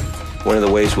 One of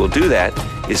the ways we'll do that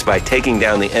is by taking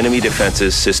down the enemy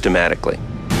defenses systematically.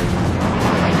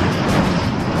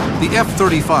 The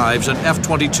F-35s and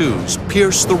F-22s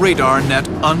pierce the radar net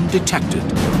undetected.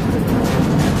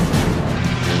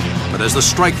 But as the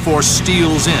strike force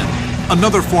steals in,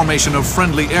 another formation of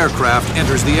friendly aircraft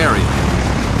enters the area.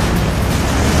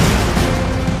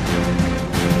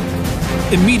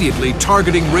 Immediately,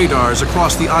 targeting radars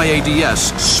across the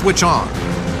IADS switch on.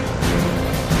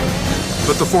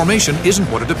 But the formation isn't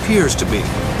what it appears to be.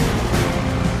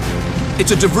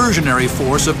 It's a diversionary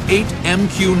force of 8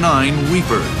 MQ-9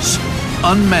 Reapers,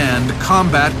 unmanned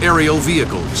combat aerial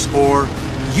vehicles, or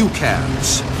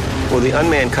UCAVs. Well, the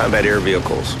unmanned combat air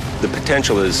vehicles, the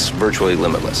potential is virtually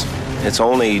limitless. It's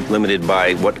only limited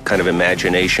by what kind of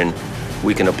imagination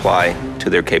we can apply to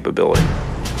their capability.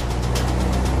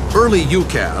 Early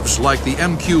UCAVs, like the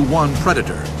MQ-1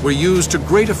 Predator, were used to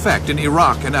great effect in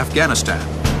Iraq and Afghanistan.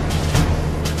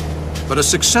 But a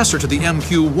successor to the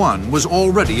MQ-1 was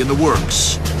already in the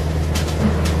works.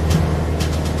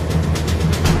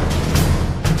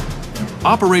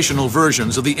 Operational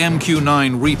versions of the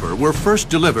MQ-9 Reaper were first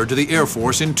delivered to the Air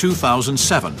Force in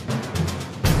 2007.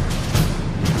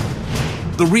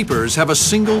 The Reapers have a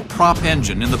single prop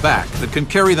engine in the back that can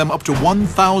carry them up to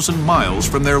 1,000 miles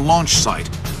from their launch site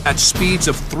at speeds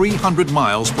of 300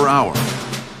 miles per hour.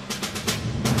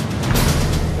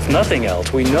 If nothing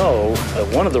else, we know that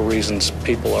one of the reasons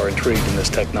people are intrigued in this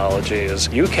technology is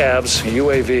UCAVs,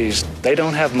 UAVs, they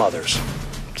don't have mothers.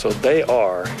 So they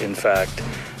are, in fact,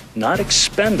 not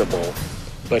expendable,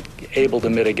 but able to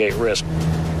mitigate risk.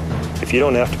 If you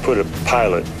don't have to put a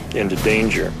pilot into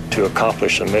danger to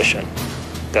accomplish a mission,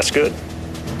 that's good.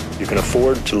 You can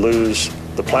afford to lose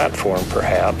the platform,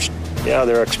 perhaps. Yeah,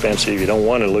 they're expensive, you don't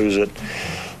want to lose it,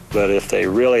 but if they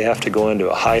really have to go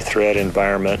into a high-threat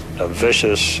environment, a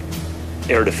vicious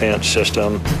air defense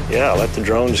system, yeah, let the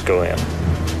drones go in.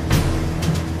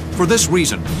 For this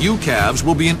reason, UCAVs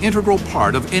will be an integral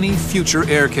part of any future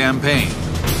air campaign.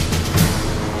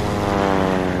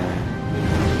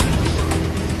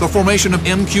 The formation of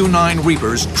MQ-9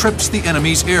 Reapers trips the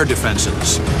enemy's air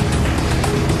defenses.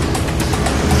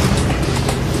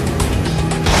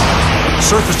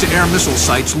 Surface-to-air missile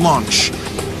sites launch.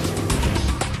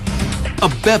 A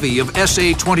bevy of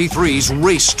SA-23s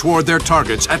race toward their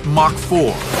targets at Mach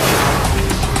 4.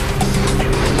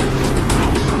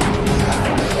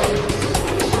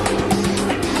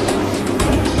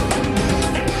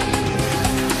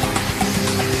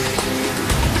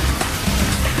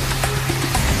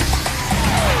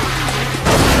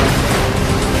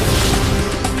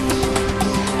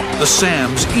 The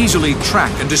SAMs easily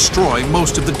track and destroy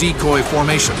most of the decoy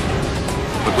formation.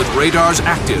 But with radars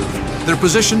active, their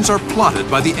positions are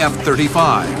plotted by the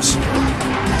F-35s.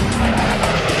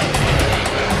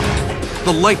 The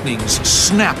the Lightnings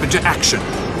snap into action.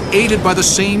 Aided by the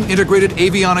same integrated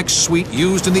avionics suite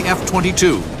used in the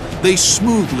F-22, they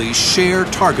smoothly share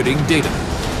targeting data.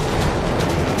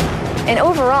 And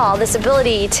overall, this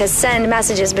ability to send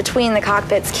messages between the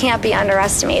cockpits can't be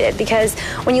underestimated, because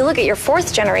when you look at your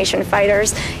fourth generation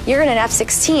fighters, you're in an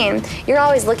F-16, you're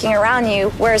always looking around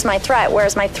you, where's my threat,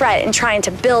 and trying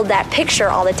to build that picture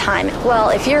all the time. Well,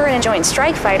 if you're in a joint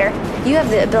strike fighter, you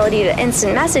have the ability to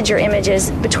instant message your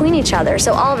images between each other.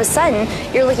 So all of a sudden,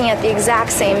 you're looking at the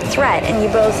exact same threat, and you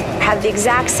both have the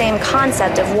exact same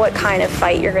concept of what kind of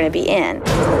fight you're going to be in.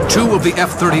 Two of the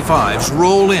F-35s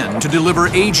roll in to deliver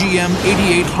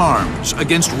AGM-88 harms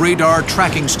against radar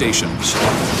tracking stations.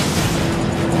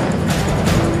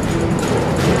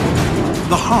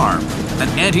 The harm, an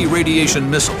anti-radiation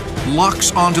missile,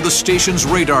 locks onto the station's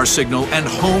radar signal and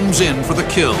homes in for the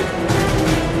kill.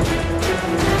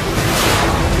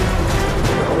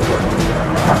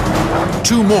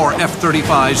 Two more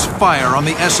F-35s fire on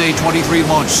the SA-23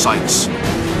 launch sites.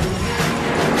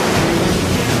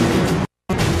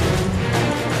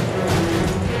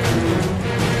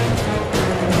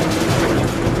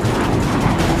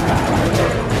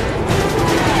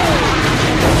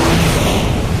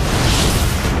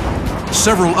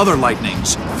 Several other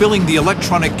Lightnings, filling the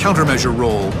electronic countermeasure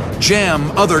role, jam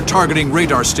other targeting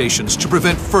radar stations to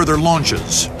prevent further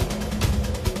launches.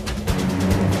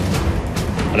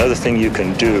 Another thing you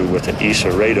can do with an ESA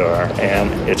radar,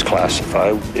 and it's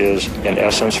classified, is in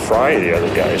essence fry the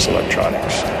other guy's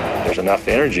electronics. There's enough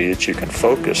energy that you can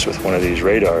focus with one of these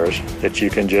radars that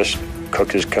you can just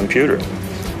cook his computer.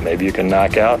 Maybe you can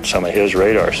knock out some of his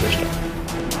radar system.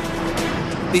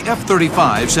 The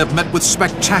F-35s have met with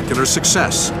spectacular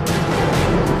success,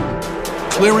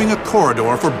 clearing a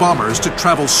corridor for bombers to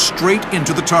travel straight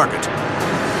into the target.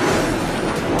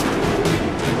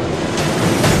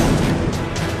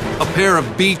 A pair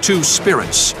of B-2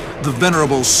 Spirits, the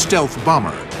venerable stealth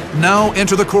bomber, now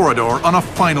enter the corridor on a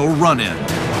final run-in.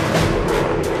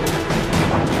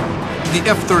 The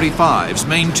F-35s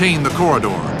maintain the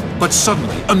corridor, but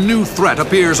suddenly a new threat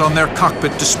appears on their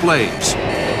cockpit displays.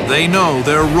 They know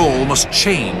their role must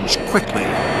change quickly.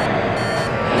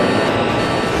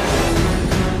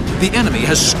 The enemy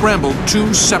has scrambled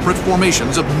two separate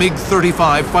formations of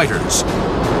MiG-35 fighters.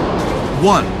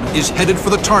 One is headed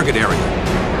for the target area.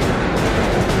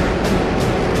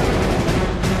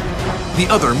 The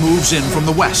other moves in from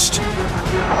the west.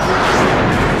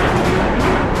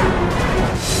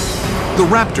 The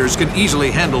Raptors can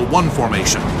easily handle one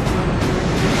formation.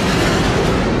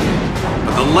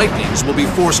 The Lightnings will be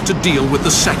forced to deal with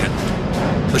the second.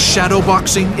 The shadow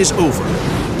boxing is over.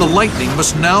 The Lightning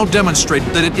must now demonstrate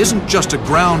that it isn't just a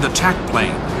ground attack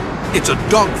plane, it's a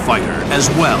dogfighter as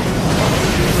well.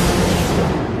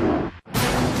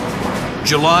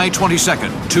 July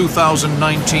 22nd,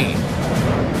 2019.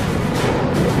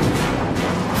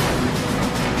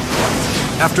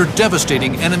 After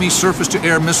devastating enemy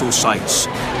surface-to-air missile sites,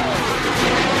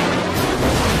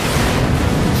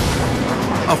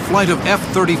 a flight of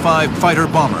F-35 fighter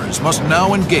bombers must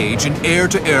now engage in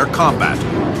air-to-air combat.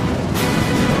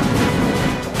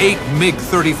 8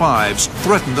 MiG-35s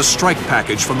threaten the strike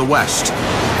package from the west.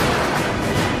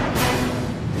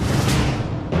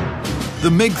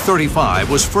 The MiG-35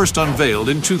 was first unveiled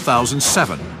in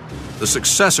 2007. The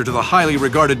successor to the highly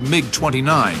regarded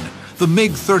MiG-29, the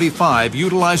MiG-35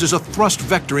 utilizes a thrust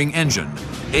vectoring engine,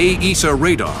 AESA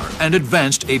radar, and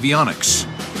advanced avionics.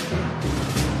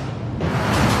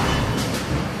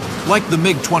 Like the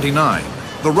MiG-29,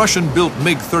 the Russian-built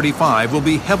MiG-35 will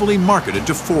be heavily marketed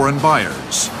to foreign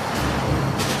buyers.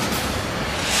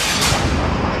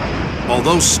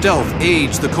 Although stealth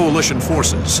aids the coalition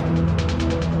forces,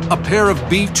 a pair of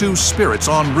B-2 Spirits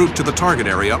en route to the target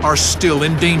area are still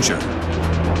in danger.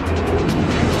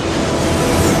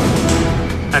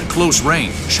 At close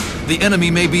range, the enemy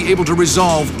may be able to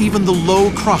resolve even the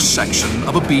low cross-section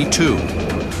of a B-2.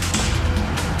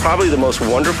 Probably the most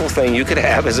wonderful thing you could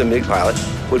have as a MiG pilot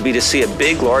would be to see a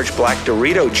big, large black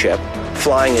Dorito chip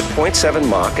flying at 0.7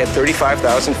 Mach at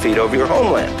 35,000 feet over your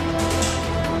homeland,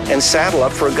 and saddle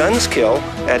up for a guns kill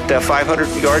at 500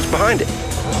 yards behind it.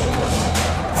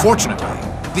 Fortunately,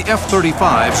 the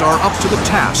F-35s are up to the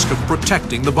task of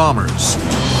protecting the bombers.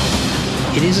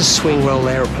 It is a swing-roll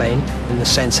aeroplane in the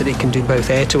sense that it can do both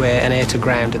air-to-air and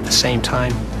air-to-ground at the same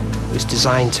time. It was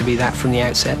designed to be that from the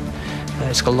outset.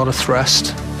 It's got a lot of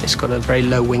thrust. It's got a very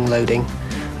low wing loading.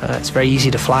 It's very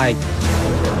easy to fly.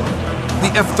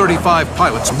 The F-35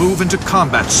 pilots move into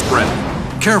combat spread,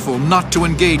 careful not to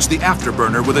engage the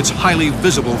afterburner with its highly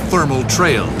visible thermal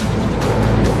trail.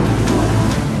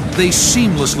 They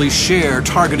seamlessly share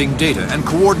targeting data and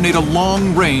coordinate a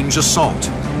long-range assault.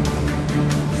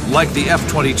 Like the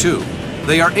F-22,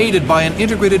 they are aided by an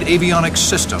integrated avionics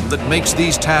system that makes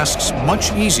these tasks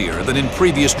much easier than in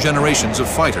previous generations of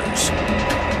fighters.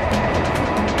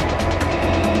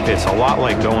 It's a lot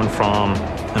like going from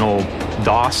an old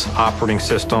DOS operating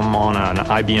system on an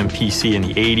IBM PC in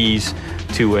the 80s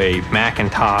to a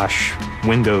Macintosh,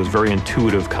 Windows, very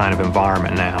intuitive kind of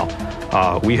environment now.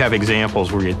 We have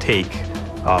examples where you take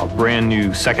brand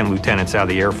new second lieutenants out of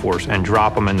the Air Force and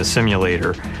drop them in the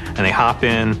simulator, and they hop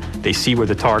in, they see where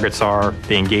the targets are,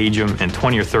 they engage them in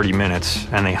 20 or 30 minutes,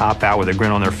 and they hop out with a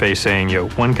grin on their face saying, "Yo,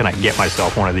 when can I get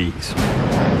myself one of these?"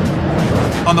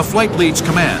 On the flight lead's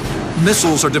command,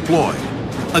 missiles are deployed,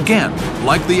 again,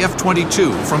 like the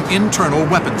F-22 from internal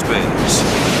weapons bays.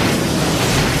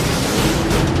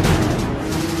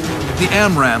 The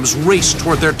AMRAAMs race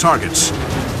toward their targets.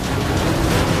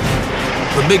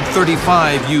 The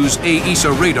MiG-35 use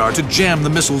AESA radar to jam the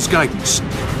missile's guidance.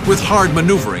 With hard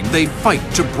maneuvering, they fight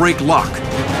to break lock.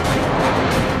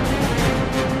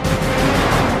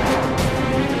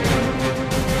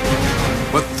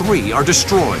 But 3 are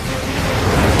destroyed.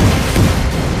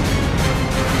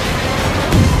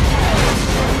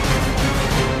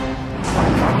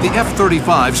 The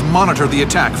F-35s monitor the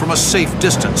attack from a safe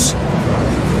distance.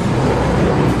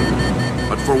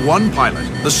 But for one pilot,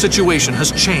 the situation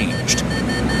has changed.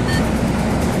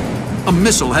 A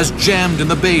missile has jammed in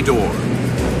the bay door.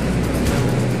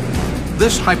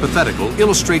 This hypothetical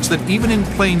illustrates that even in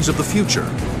planes of the future,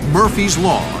 Murphy's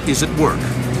Law is at work.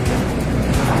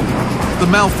 The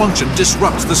malfunction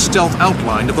disrupts the stealth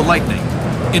outline of the Lightning.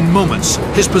 In moments,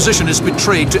 his position is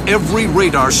betrayed to every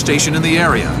radar station in the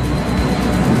area.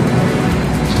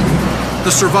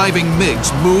 The surviving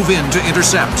MiGs move in to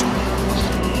intercept.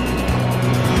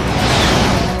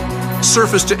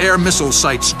 Surface-to-air missile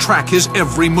sites track his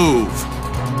every move.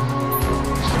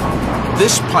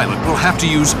 This pilot will have to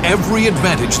use every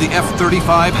advantage the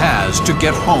F-35 has to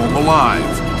get home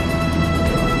alive,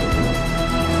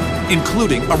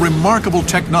 including a remarkable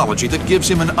technology that gives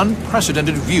him an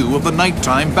unprecedented view of the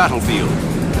nighttime battlefield.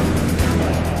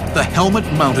 The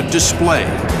helmet-mounted display.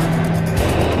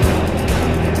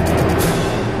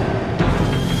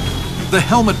 The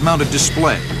helmet-mounted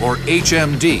display, or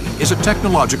HMD, is a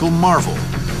technological marvel.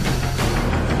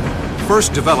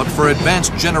 First developed for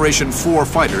advanced Generation 4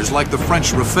 fighters like the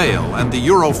French Rafale and the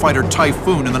Eurofighter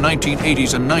Typhoon in the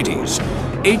 1980s and 90s,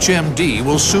 HMD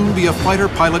will soon be a fighter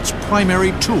pilot's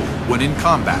primary tool when in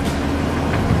combat.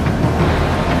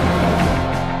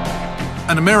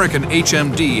 An American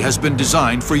HMD has been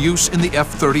designed for use in the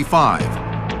F-35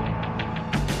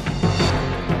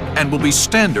 and will be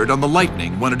standard on the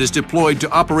Lightning when it is deployed to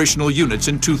operational units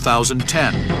in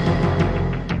 2010.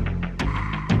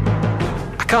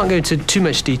 I can't go into too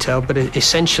much detail, but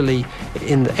essentially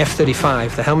in the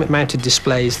F-35, the helmet-mounted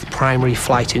display is the primary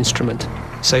flight instrument.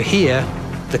 So here,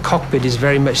 the cockpit is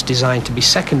very much designed to be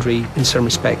secondary in some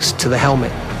respects to the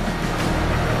helmet.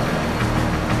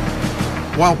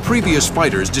 While previous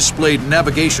fighters displayed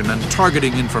navigation and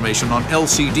targeting information on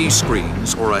LCD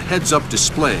screens or heads-up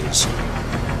displays,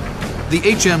 the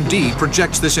HMD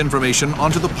projects this information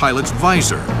onto the pilot's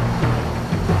visor.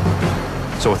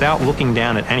 So without looking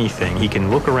down at anything, he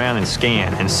can look around and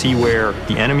scan and see where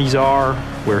the enemies are,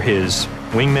 where his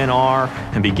wingmen are,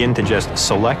 and begin to just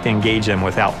select and engage them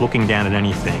without looking down at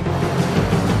anything.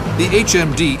 The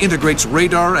HMD integrates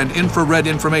radar and infrared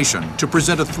information to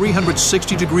present a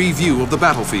 360-degree view of the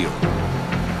battlefield.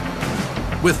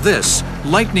 With this,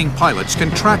 Lightning pilots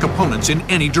can track opponents in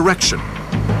any direction,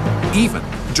 even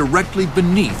directly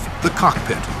beneath the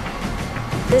cockpit.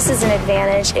 This is an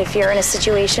advantage if you're in a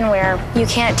situation where you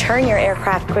can't turn your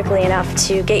aircraft quickly enough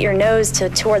to get your nose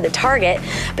toward the target,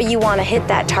 but you want to hit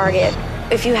that target.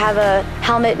 If you have a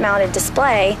helmet-mounted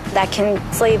display that can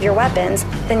slave your weapons,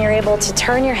 then you're able to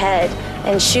turn your head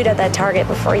and shoot at that target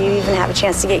before you even have a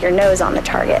chance to get your nose on the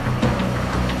target.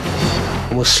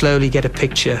 We'll slowly get a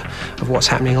picture of what's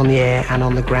happening on the air and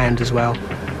on the ground as well.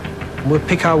 We'll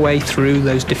pick our way through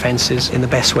those defenses in the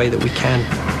best way that we can.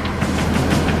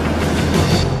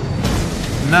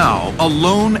 Now, a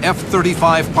lone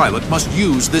F-35 pilot must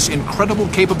use this incredible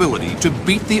capability to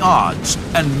beat the odds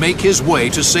and make his way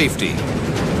to safety.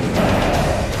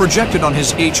 Projected on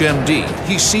his HMD,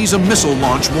 he sees a missile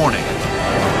launch warning.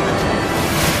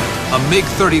 A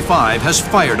MiG-35 has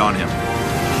fired on him.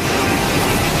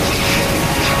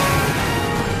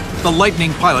 The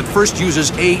Lightning pilot first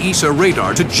uses AESA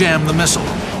radar to jam the missile.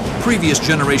 Previous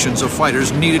generations of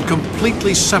fighters needed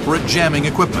completely separate jamming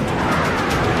equipment.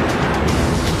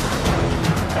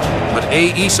 But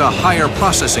AESA higher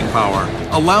processing power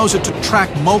allows it to track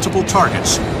multiple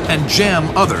targets and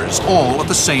jam others all at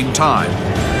the same time.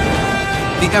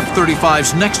 The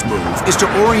F-35's next move is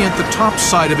to orient the top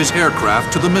side of his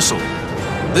aircraft to the missile.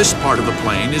 This part of the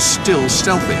plane is still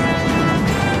stealthy.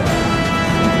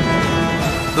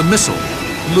 The missile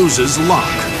loses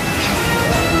lock.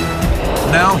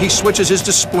 Now he switches his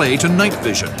display to night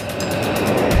vision.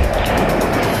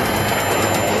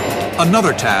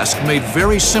 Another task made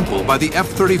very simple by the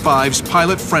F-35's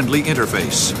pilot-friendly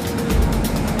interface.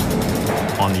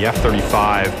 On the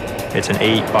F-35, it's an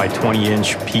 8 by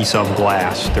 20-inch piece of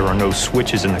glass. There are no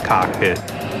switches in the cockpit.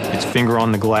 It's finger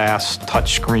on the glass,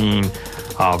 touch screen,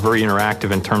 very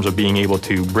interactive in terms of being able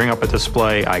to bring up a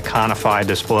display, iconify a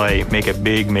display, make it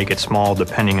big, make it small,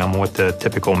 depending on what the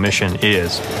typical mission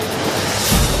is.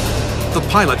 The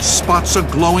pilot spots a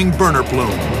glowing burner plume.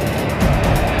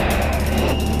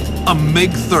 A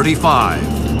MiG-35.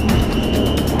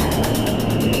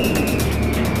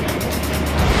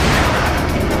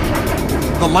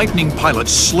 The Lightning pilot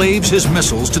slaves his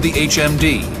missiles to the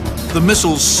HMD. The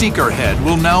missile's seeker head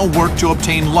will now work to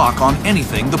obtain lock on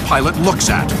anything the pilot looks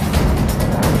at.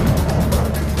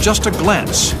 Just a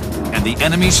glance, and the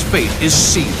enemy's fate is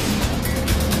sealed.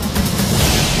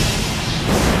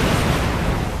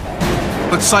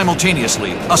 But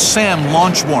simultaneously, a SAM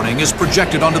launch warning is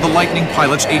projected onto the Lightning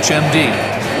pilot's HMD.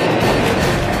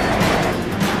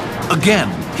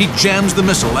 Again, he jams the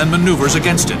missile and maneuvers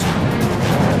against it.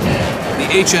 The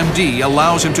HMD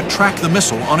allows him to track the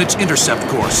missile on its intercept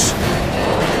course.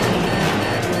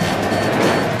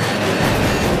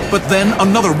 But then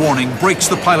another warning breaks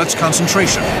the pilot's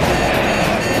concentration.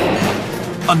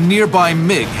 A nearby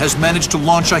MiG has managed to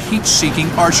launch a heat-seeking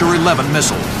Archer 11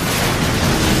 missile.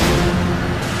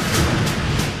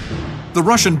 The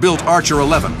Russian-built Archer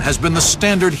 11 has been the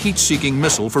standard heat-seeking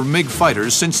missile for MiG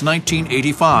fighters since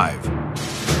 1985.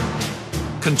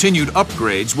 Continued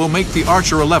upgrades will make the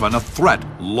Archer 11 a threat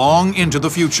long into the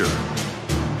future.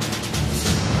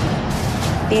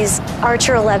 These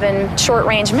Archer 11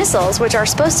 short-range missiles, which are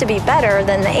supposed to be better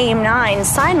than the AIM-9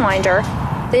 Sidewinder,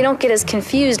 they don't get as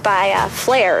confused by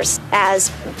flares as,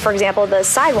 for example, the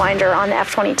Sidewinder on the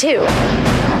F-22.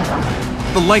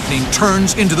 The Lightning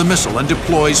turns into the missile and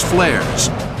deploys flares,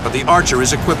 but the Archer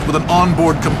is equipped with an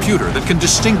onboard computer that can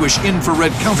distinguish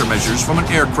infrared countermeasures from an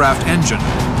aircraft engine.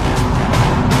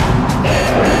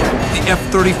 The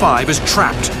F-35 is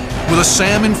trapped, with a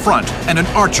SAM in front and an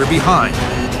Archer behind.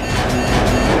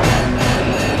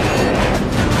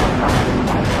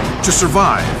 To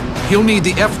survive, he'll need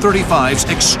the F-35's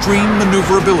extreme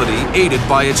maneuverability aided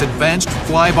by its advanced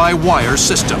fly-by-wire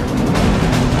system.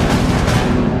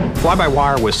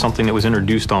 Fly-by-wire was something that was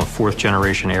introduced on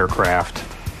fourth-generation aircraft.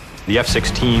 The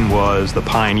F-16 was the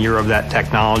pioneer of that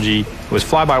technology. It was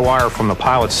fly-by-wire from the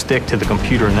pilot's stick to the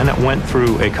computer, and then it went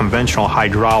through a conventional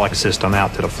hydraulic system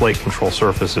out to the flight control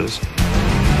surfaces.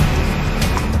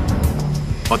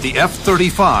 But the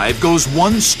F-35 goes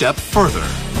one step further.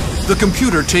 The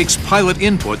computer takes pilot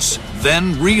inputs,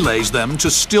 then relays them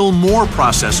to still more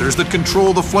processors that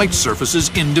control the flight surfaces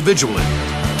individually.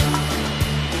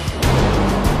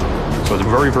 So it's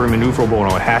very, very maneuverable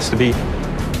when it has to be,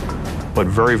 but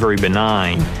very, very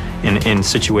benign in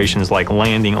situations like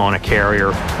landing on a carrier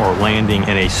or landing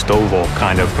in a STOVL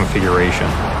kind of configuration.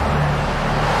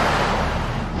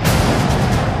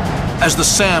 As the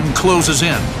SAM closes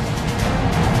in,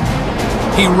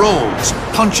 he rolls,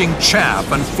 punching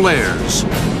chaff and flares.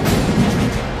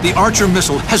 The Archer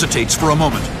missile hesitates for a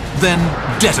moment, then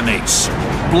detonates,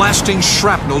 blasting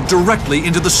shrapnel directly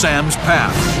into the SAM's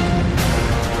path.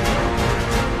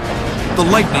 The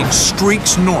Lightning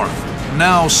streaks north,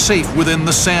 now safe within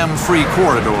the SAM-free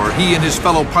corridor he and his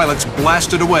fellow pilots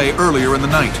blasted away earlier in the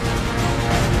night.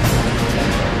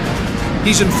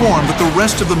 He's informed that the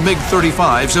rest of the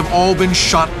MiG-35s have all been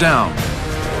shot down,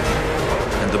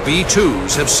 and the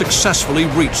B-2s have successfully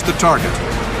reached the target.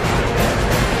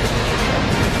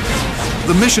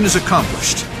 The mission is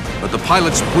accomplished, but the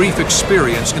pilot's brief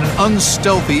experience in an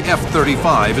unstealthy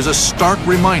F-35 is a stark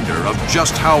reminder of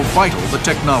just how vital the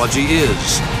technology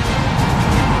is.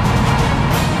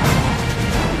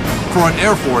 For an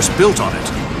Air Force built on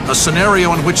it, a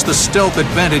scenario in which the stealth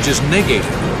advantage is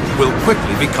negated will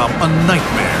quickly become a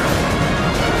nightmare.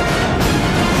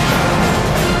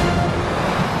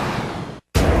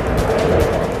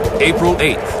 April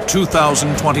 8th,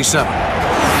 2027.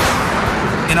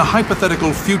 In a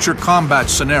hypothetical future combat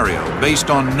scenario based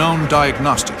on known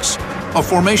diagnostics, a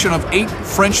formation of 8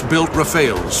 French-built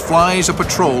Rafales flies a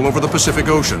patrol over the Pacific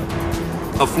Ocean.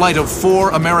 A flight of 4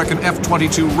 American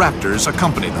F-22 Raptors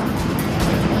accompany them.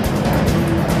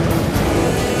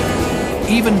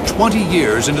 even 20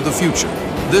 years into the future,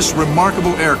 this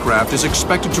remarkable aircraft is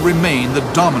expected to remain the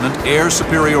dominant air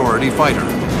superiority fighter.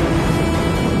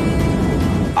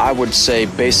 I would say,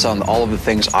 based on all of the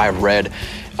things I've read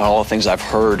and all the things I've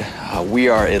heard, we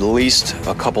are at least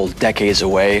a couple decades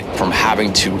away from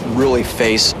having to really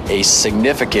face a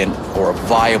significant or a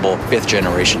viable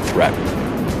fifth-generation threat.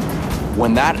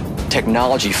 When that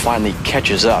technology finally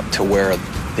catches up to where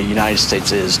the United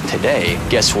States is today,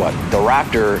 guess what? The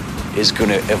Raptor is going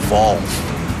to evolve.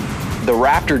 The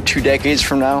Raptor 2 decades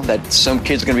from now that some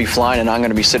kid's going to be flying and I'm going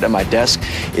to be sitting at my desk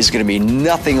is going to be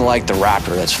nothing like the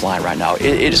Raptor that's flying right now.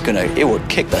 It would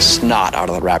kick the snot out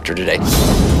of the Raptor today.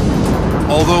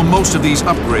 Although most of these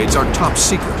upgrades are top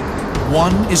secret,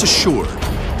 one is assured.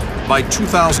 By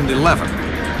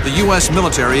 2011, the U.S.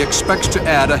 military expects to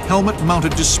add a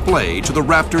helmet-mounted display to the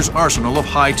Raptor's arsenal of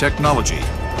high technology.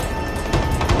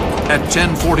 At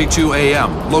 10:42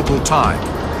 a.m. local time,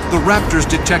 the Raptors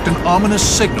detect an ominous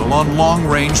signal on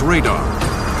long-range radar.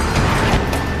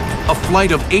 A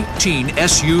flight of 18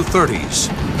 Su-30s.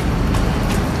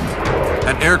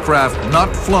 An aircraft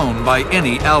not flown by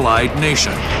any allied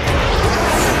nation.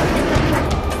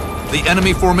 The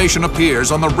enemy formation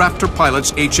appears on the Raptor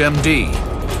pilot's HMD.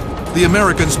 The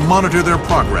Americans monitor their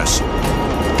progress,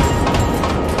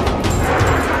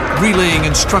 relaying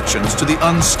instructions to the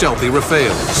unstealthy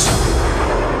Rafales.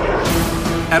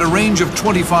 At a range of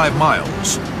 25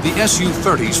 miles, the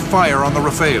Su-30s fire on the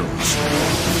Rafales.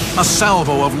 A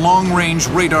salvo of long-range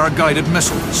radar-guided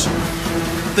missiles.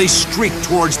 They streak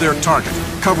towards their target,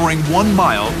 covering 1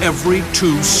 mile every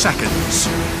 2 seconds.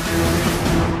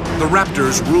 The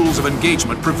Raptors' rules of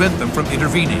engagement prevent them from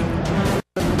intervening.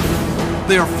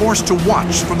 They are forced to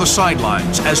watch from the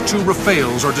sidelines as 2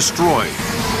 Rafales are destroyed.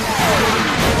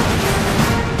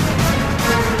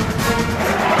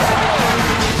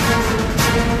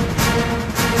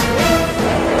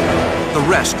 The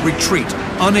rest retreat,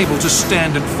 unable to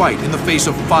stand and fight in the face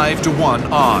of 5-to-1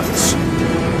 odds.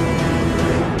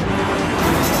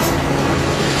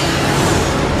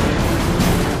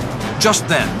 Just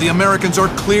then, the Americans are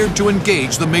cleared to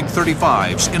engage the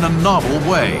MiG-35s in a novel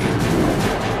way.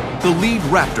 The lead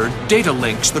Raptor data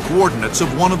links the coordinates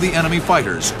of one of the enemy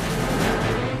fighters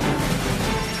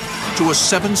to a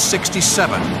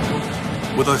 767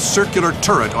 with a circular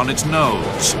turret on its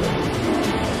nose.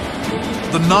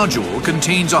 The nodule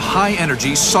contains a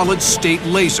high-energy, solid-state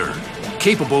laser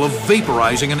capable of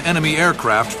vaporizing an enemy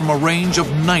aircraft from a range of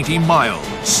 90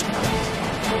 miles.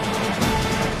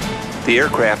 The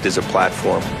aircraft is a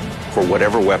platform for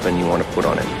whatever weapon you want to put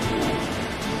on it.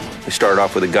 We started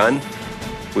off with a gun,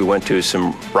 we went to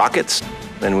some rockets,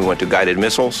 then we went to guided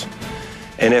missiles.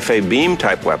 And if a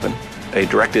beam-type weapon, a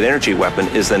directed energy weapon,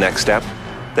 is the next step,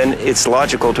 then it's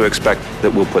logical to expect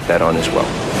that we'll put that on as well.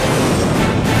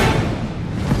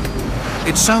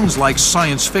 It sounds like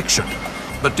science fiction,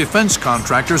 but defense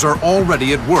contractors are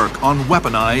already at work on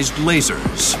weaponized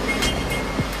lasers.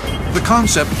 The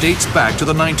concept dates back to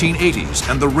the 1980s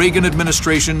and the Reagan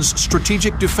administration's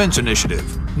Strategic Defense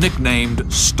Initiative,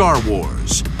 nicknamed Star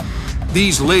Wars.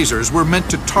 These lasers were meant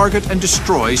to target and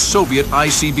destroy Soviet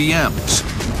ICBMs.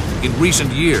 In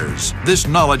recent years, this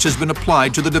knowledge has been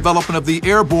applied to the development of the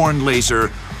airborne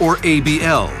laser, or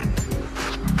ABL.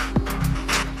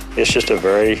 It's just a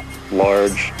very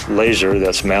large laser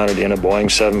that's mounted in a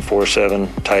Boeing 747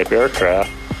 type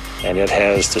aircraft, and it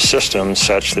has the system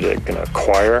such that it can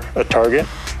acquire a target,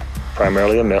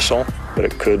 primarily a missile, but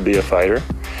it could be a fighter,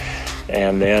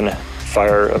 and then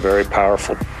fire a very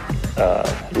powerful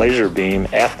laser beam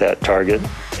at that target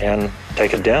and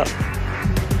take it down.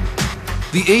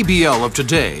 The ABL of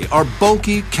today are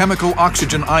bulky chemical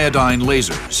oxygen iodine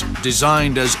lasers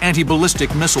designed as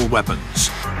anti-ballistic missile weapons.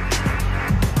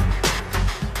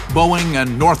 Boeing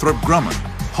and Northrop Grumman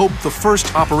hope the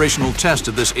first operational test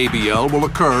of this ABL will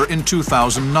occur in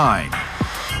 2009.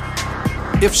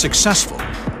 If successful,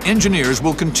 engineers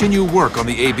will continue work on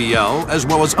the ABL as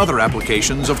well as other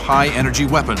applications of high-energy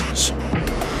weapons.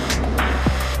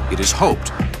 It is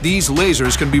hoped these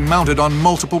lasers can be mounted on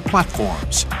multiple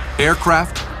platforms,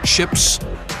 aircraft, ships,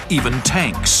 even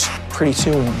tanks. Pretty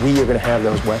soon, we are going to have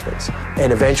those weapons.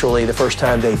 And eventually, the first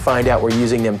time they find out we're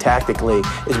using them tactically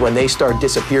is when they start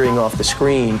disappearing off the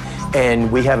screen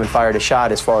and we haven't fired a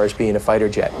shot as far as being a fighter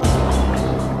jet.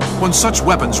 When such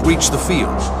weapons reach the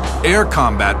field, air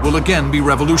combat will again be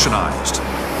revolutionized.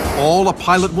 All a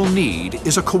pilot will need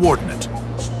is a coordinate,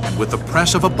 and with the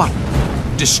press of a button,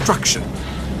 destruction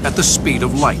at the speed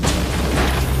of light.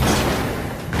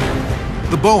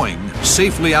 The Boeing,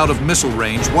 safely out of missile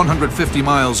range 150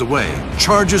 miles away,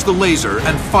 charges the laser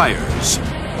and fires.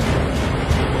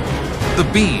 The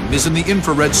The beam is in the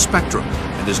infrared spectrum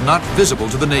and is not visible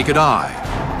to the naked eye.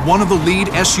 One of the lead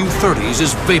Su-30s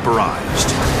is vaporized.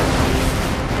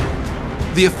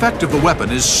 The effect of the weapon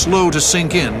is slow to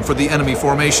sink in for the enemy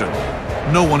formation.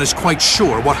 No one is quite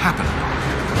sure what happened.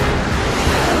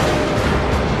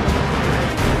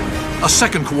 A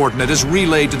second coordinate is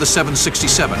relayed to the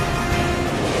 767.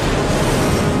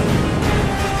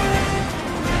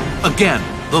 Again,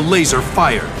 the laser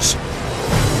fires.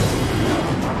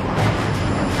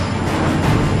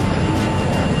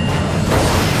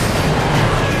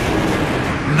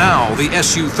 Now the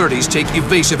Su-30s take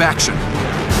evasive action,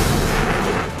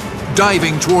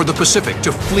 diving toward the Pacific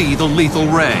to flee the lethal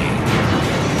ray.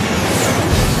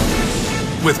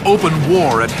 With open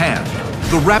war at hand,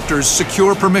 the Raptors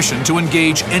secure permission to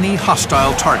engage any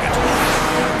hostile target.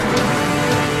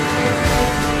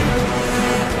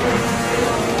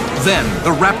 Then,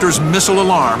 the Raptors' missile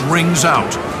alarm rings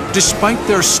out. Despite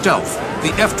their stealth,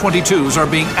 the F-22s are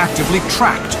being actively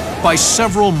tracked by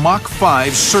several Mach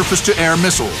 5 surface-to-air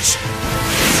missiles.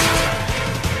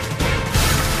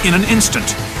 In an instant,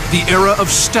 the era of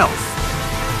stealth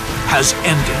has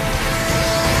ended.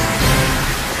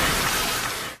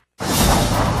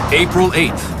 April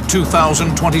 8th,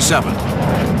 2027.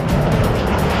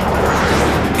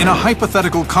 In a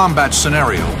hypothetical combat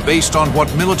scenario based on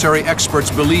what military experts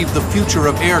believe the future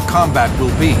of air combat will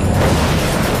be,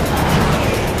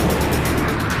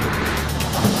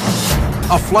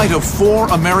 a flight of 4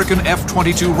 American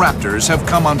F-22 Raptors have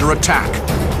come under attack.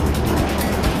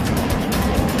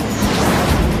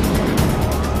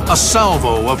 A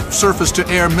salvo of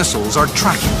surface-to-air missiles are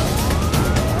tracking them.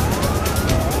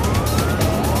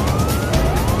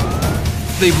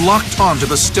 They've locked onto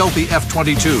the stealthy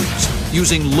F-22s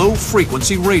using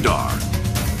low-frequency radar,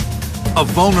 a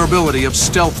vulnerability of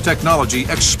stealth technology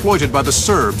exploited by the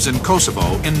Serbs in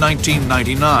Kosovo in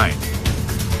 1999.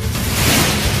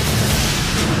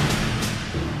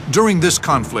 During this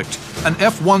conflict, an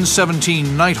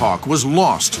F-117 Nighthawk was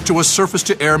lost to a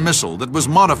surface-to-air missile that was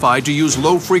modified to use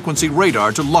low-frequency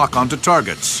radar to lock onto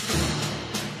targets.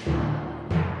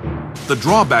 The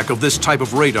drawback of this type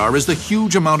of radar is the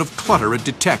huge amount of clutter it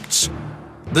detects.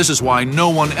 This is why no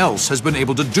one else has been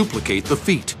able to duplicate the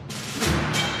feat.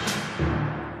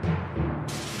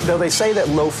 Though they say that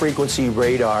low-frequency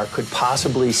radar could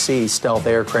possibly see stealth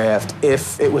aircraft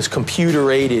if it was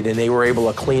computer-aided and they were able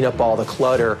to clean up all the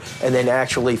clutter and then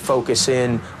actually focus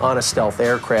in on a stealth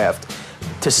aircraft.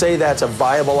 To say that's a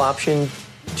viable option,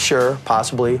 sure,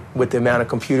 possibly. With the amount of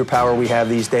computer power we have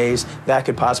these days, that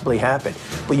could possibly happen.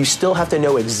 But you still have to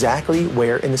know exactly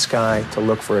where in the sky to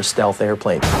look for a stealth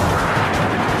airplane.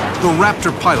 The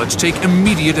Raptor pilots take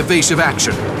immediate evasive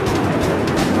action.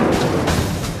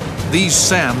 These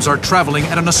SAMs are traveling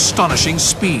at an astonishing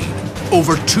speed,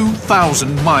 over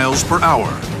 2,000 miles per hour.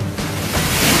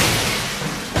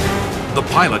 The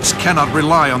pilots cannot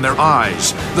rely on their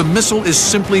eyes. The missile is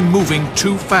simply moving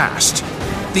too fast.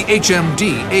 The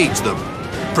HMD aids them,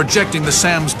 projecting the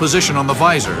SAM's position on the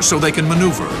visor so they can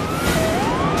maneuver.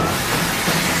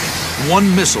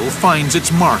 One missile finds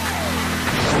its mark.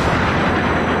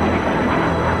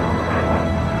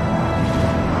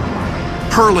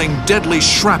 Hurling deadly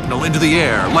shrapnel into the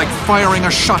air like firing a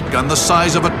shotgun the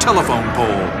size of a telephone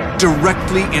pole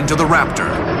directly into the Raptor.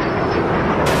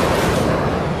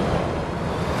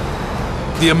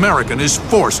 The American is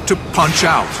forced to punch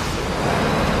out.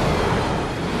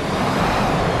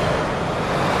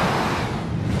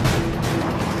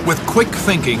 With quick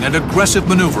thinking and aggressive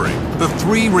maneuvering, the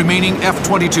 3 remaining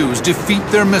F-22s defeat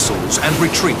their missiles and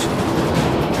retreat.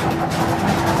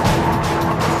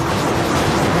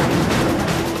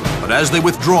 But as they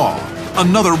withdraw,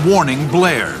 another warning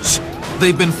blares.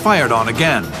 They've been fired on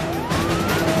again.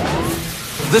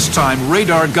 This time,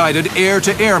 radar-guided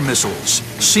air-to-air missiles,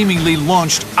 seemingly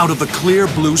launched out of the clear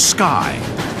blue sky.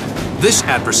 This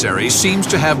adversary seems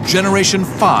to have Generation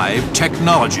 5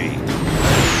 technology.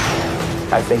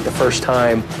 I think the first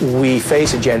time we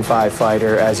face a Gen 5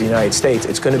 fighter as the United States,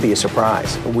 it's going to be a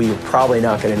surprise. We're probably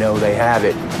not going to know they have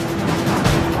it.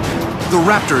 The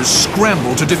Raptors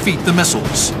scramble to defeat the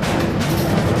missiles.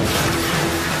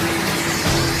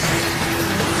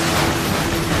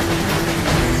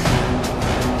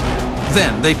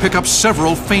 Then they pick up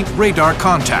several faint radar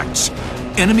contacts.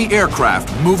 Enemy aircraft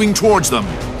moving towards them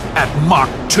at Mach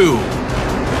 2.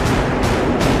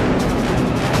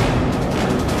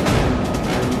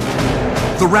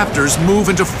 The Raptors move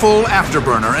into full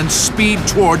afterburner and speed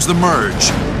towards the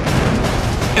merge.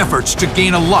 Efforts to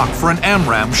gain a lock for an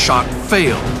AMRAAM shot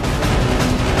fail.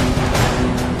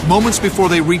 Moments before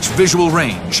they reach visual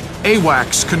range,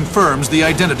 AWACS confirms the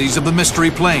identities of the mystery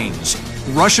planes.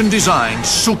 Russian-designed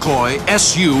Sukhoi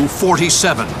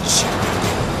Su-47s.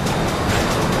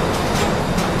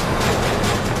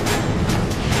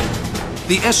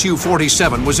 The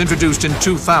Su-47 was introduced in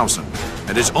 2000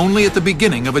 and is only at the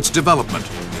beginning of its development.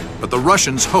 But the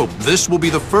Russians hope this will be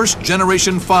the first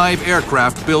Generation 5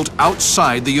 aircraft built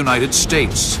outside the United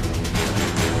States.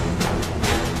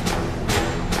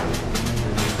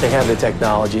 They have the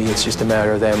technology, it's just a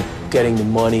matter of them getting the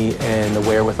money and the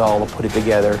wherewithal to put it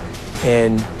together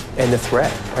and the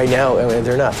threat. Right now, I mean,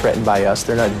 they're not threatened by us,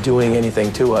 they're not doing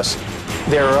anything to us.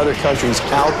 There are other countries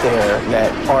out there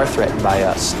that are threatened by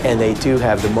us, and they do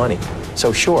have the money.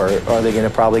 So sure, are they going to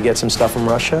probably get some stuff from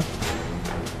Russia?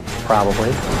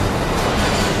 Probably.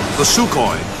 The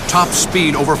Sukhoi, top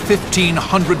speed over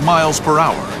 1,500 miles per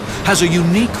hour, has a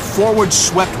unique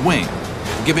forward-swept wing,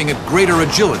 giving it greater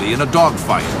agility in a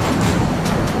dogfight.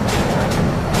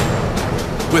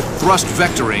 With thrust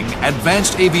vectoring,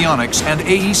 advanced avionics, and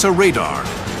AESA radar,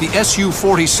 the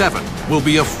Su-47 will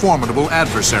be a formidable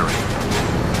adversary.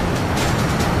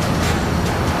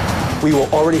 We will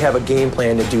already have a game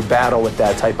plan to do battle with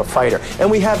that type of fighter. And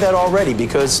we have that already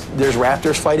because there's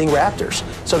Raptors fighting Raptors.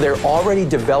 So they're already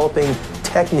developing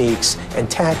techniques and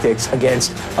tactics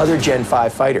against other Gen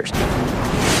 5 fighters.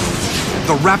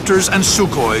 The Raptors and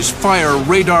Sukhois fire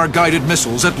radar-guided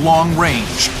missiles at long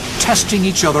range, testing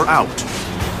each other out.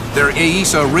 Their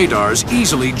AESA radars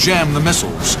easily jam the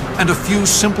missiles, and a few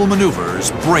simple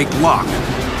maneuvers break lock.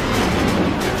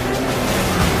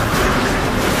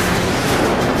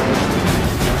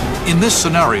 In this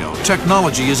scenario,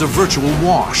 technology is a virtual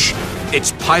wash.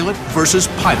 It's pilot versus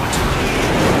pilot.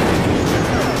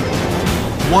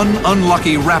 One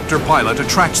unlucky Raptor pilot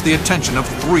attracts the attention of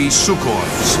 3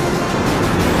 Sukhois.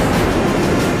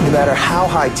 No matter how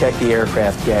high-tech the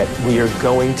aircraft get, we are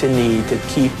going to need to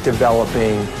keep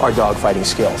developing our dogfighting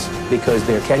skills, because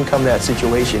there can come that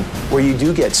situation where you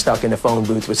do get stuck in a phone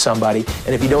booth with somebody,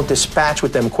 and if you don't dispatch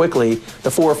with them quickly,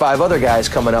 the 4 or 5 other guys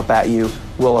coming up at you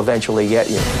will eventually get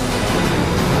you.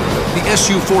 The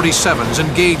Su-47s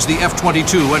engage the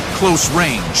F-22 at close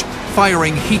range,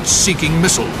 firing heat-seeking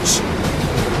missiles.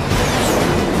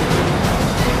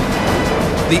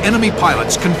 The enemy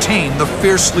pilots contain the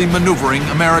fiercely maneuvering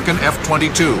American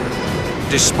F-22.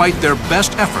 Despite their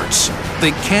best efforts,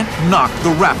 they can't knock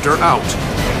the Raptor out.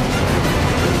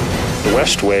 The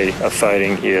West way of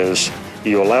fighting is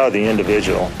you allow the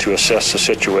individual to assess the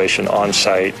situation on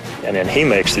site, and then he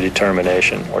makes the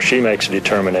determination, or she makes the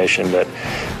determination that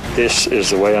this is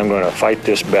the way I'm going to fight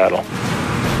this battle.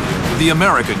 The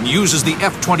American uses the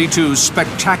F-22's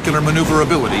spectacular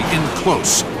maneuverability in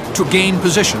close to gain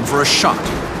position for a shot.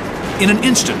 In an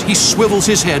instant, he swivels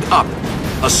his head up.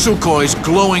 A Sukhoi's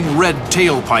glowing red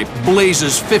tailpipe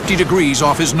blazes 50 degrees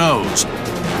off his nose.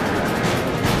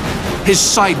 His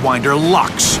sidewinder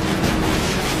locks.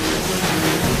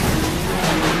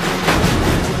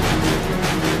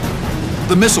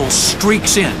 The missile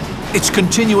streaks in. Its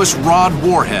continuous rod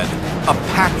warhead, a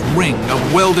packed ring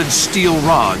of welded steel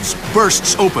rods,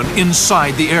 bursts open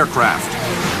inside the aircraft.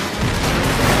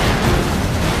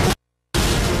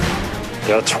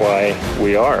 That's why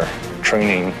we are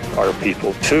training our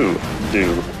people to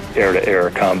do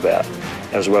air-to-air combat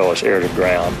as well as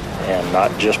air-to-ground, and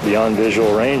not just beyond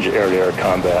visual range air-to-air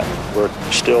combat. We're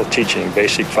still teaching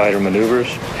basic fighter maneuvers,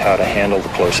 how to handle the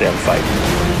close-in fight.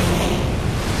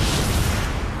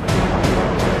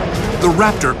 The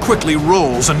Raptor quickly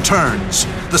rolls and turns.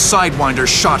 The Sidewinder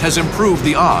shot has improved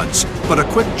the odds, but a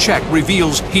quick check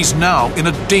reveals he's now in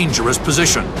a dangerous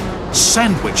position,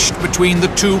 sandwiched between the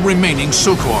 2 remaining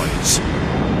Sukhois.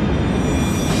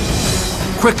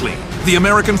 Quickly, the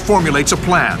American formulates a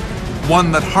plan,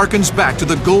 one that harkens back to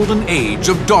the golden age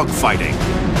of dogfighting.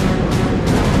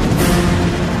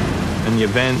 In the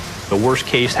event the worst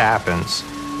case happens,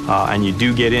 and you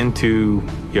do get into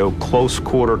close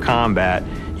quarter combat,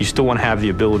 you still want to have the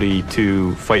ability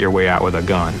to fight your way out with a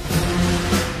gun.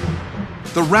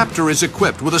 The Raptor is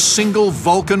equipped with a single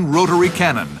Vulcan rotary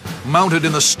cannon, mounted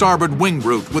in the starboard wing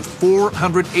root with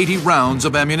 480 rounds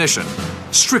of ammunition,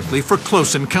 strictly for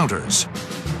close encounters.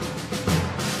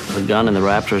 The gun in the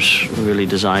Raptor is really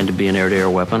designed to be an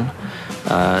air-to-air weapon.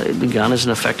 The gun is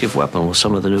an effective weapon. With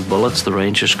some of the new bullets, the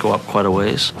ranges go up quite a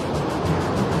ways.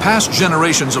 Past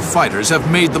generations of fighters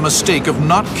have made the mistake of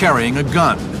not carrying a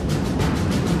gun.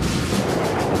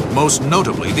 Most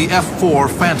notably the F-4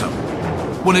 Phantom.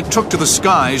 When it took to the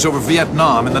skies over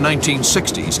Vietnam in the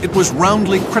 1960s, it was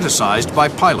roundly criticized by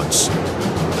pilots.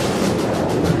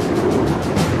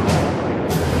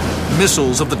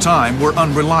 Missiles of the time were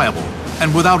unreliable,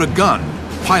 and without a gun,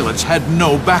 pilots had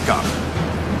no backup.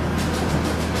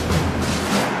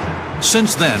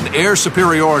 Since then, air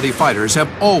superiority fighters have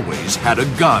always had a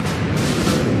gun.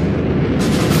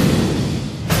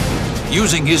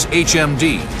 Using his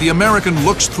HMD, the American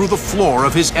looks through the floor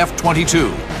of his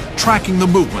F-22, tracking the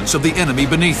movements of the enemy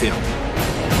beneath him.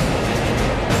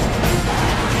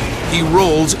 He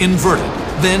rolls inverted,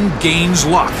 then gains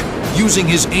lock, using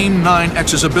his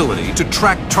AIM-9X's ability to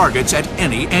track targets at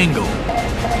any angle.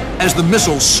 As the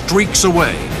missile streaks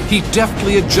away, he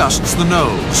deftly adjusts the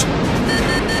nose,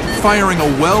 firing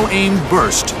a well-aimed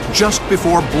burst just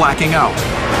before blacking out.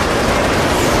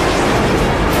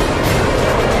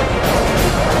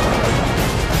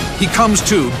 He comes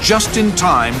to just in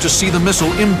time to see the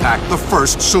missile impact the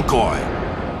first Sukhoi.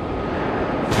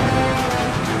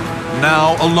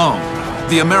 Now alone,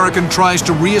 the American tries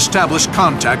to re-establish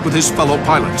contact with his fellow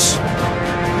pilots.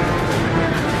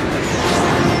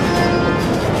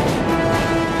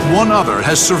 One other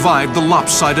has survived the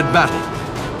lopsided battle.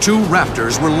 2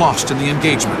 Raptors were lost in the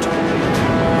engagement.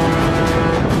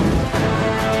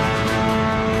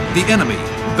 The enemy,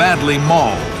 badly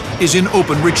mauled, is in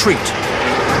open retreat.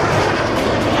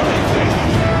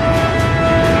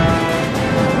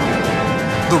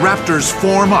 The Raptors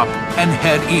form up and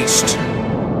head east.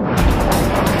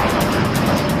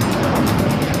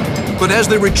 But as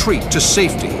they retreat to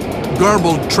safety,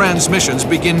 garbled transmissions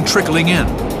begin trickling in.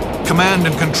 Command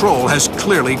and control has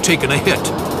clearly taken a hit.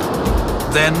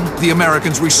 Then the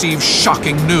Americans receive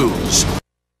shocking news.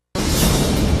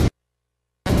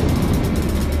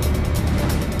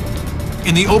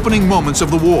 In the opening moments of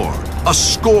the war, a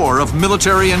score of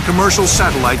military and commercial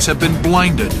satellites have been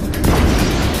blinded.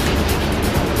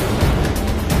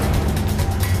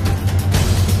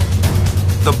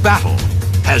 The battle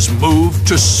has moved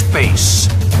to space.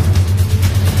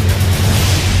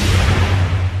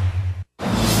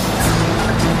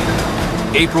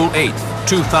 April 8th,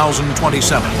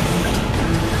 2027.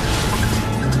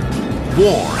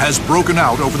 War has broken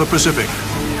out over the Pacific.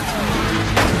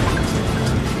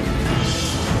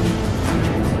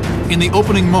 In the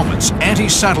opening moments,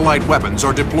 anti-satellite weapons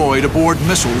are deployed aboard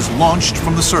missiles launched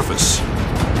from the surface.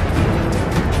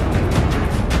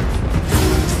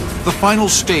 The final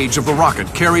stage of the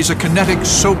rocket carries a kinetic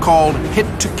so-called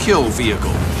hit-to-kill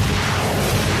vehicle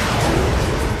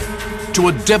to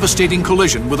a devastating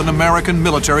collision with an American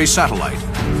military satellite.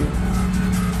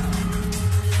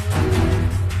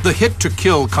 The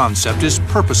hit-to-kill concept is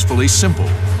purposefully simple,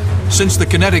 since the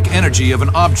kinetic energy of an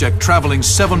object traveling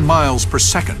 7 miles per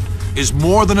second is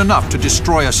more than enough to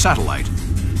destroy a satellite.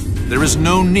 There is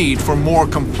no need for more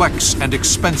complex and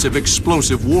expensive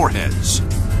explosive warheads.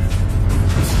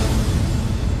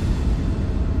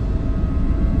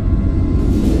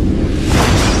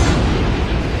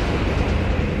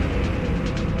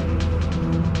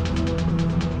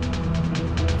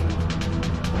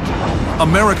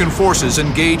 American forces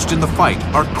engaged in the fight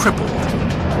are crippled.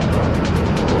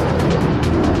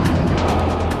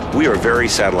 We are very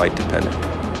satellite dependent.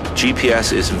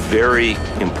 GPS is very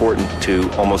important to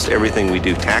almost everything we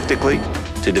do tactically,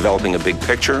 to developing a big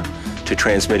picture, to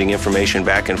transmitting information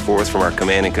back and forth from our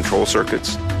command and control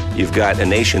circuits. You've got a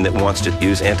nation that wants to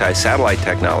use anti-satellite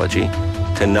technology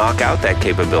to knock out that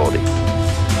capability.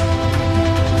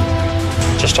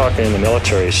 Just talking in the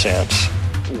military sense,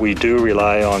 we do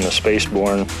rely on the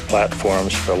spaceborne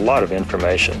platforms for a lot of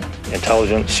information: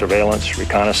 intelligence, surveillance,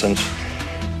 reconnaissance,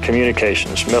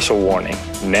 communications, missile warning,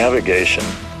 navigation,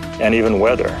 and even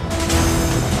weather.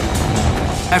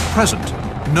 At present,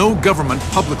 no government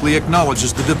publicly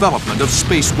acknowledges the development of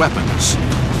space weapons.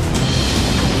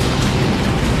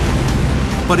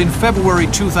 But in February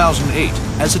 2008,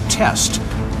 as a test,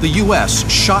 the U.S.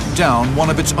 shot down one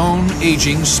of its own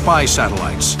aging spy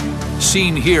satellites.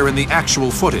 Seen here in the actual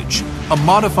footage, a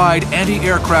modified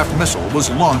anti-aircraft missile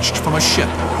was launched from a ship.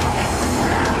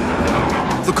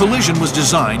 The collision was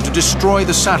designed to destroy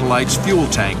the satellite's fuel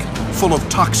tank, full of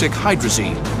toxic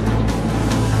hydrazine.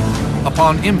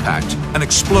 Upon impact, an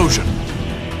explosion.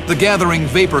 The gathering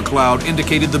vapor cloud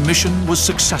indicated the mission was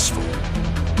successful.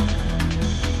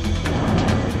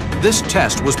 This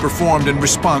test was performed in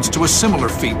response to a similar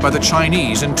feat by the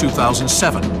Chinese in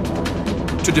 2007.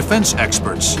 To defense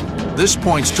experts, this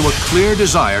points to a clear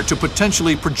desire to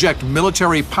potentially project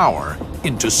military power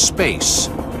into space.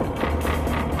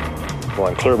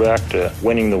 Going clear back to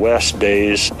winning the West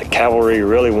days, the cavalry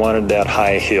really wanted that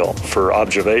high hill for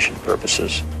observation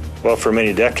purposes. Well, for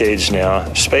many decades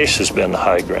now, space has been the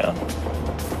high ground.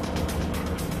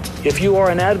 If you are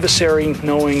an adversary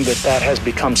knowing that that has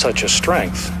become such a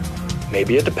strength,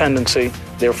 maybe a dependency,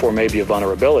 therefore maybe a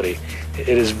vulnerability, it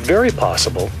is very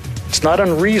possible, it's not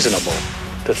unreasonable,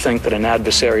 to think that an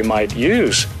adversary might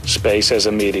use space as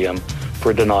a medium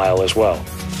for denial as well.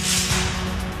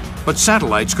 But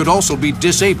satellites could also be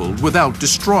disabled without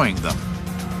destroying them.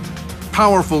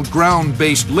 Powerful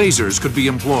ground-based lasers could be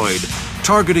employed,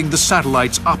 targeting the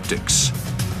satellite's optics.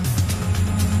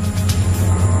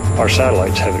 Our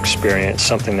satellites have experienced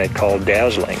something they call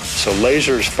dazzling. So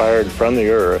lasers fired from the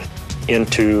Earth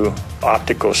into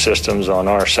optical systems on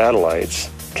our satellites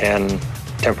can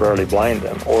temporarily blind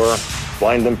them or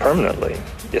blind them permanently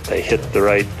if they hit the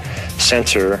right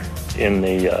sensor in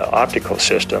the optical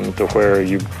system to where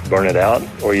you burn it out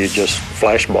or you just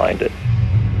flash blind it.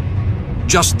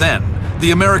 Just then,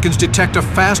 the Americans detect a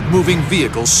fast-moving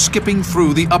vehicle skipping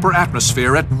through the upper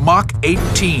atmosphere at Mach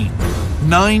 18,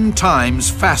 9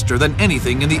 times faster than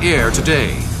anything in the air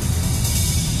today.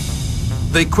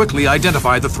 They quickly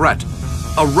identify the threat,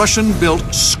 a Russian-built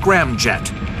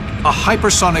scramjet, a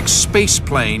hypersonic space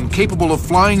plane capable of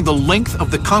flying the length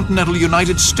of the continental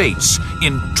United States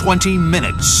in 20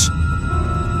 minutes.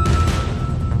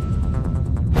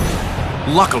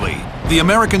 Luckily, the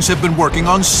Americans have been working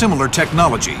on similar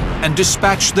technology and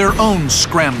dispatched their own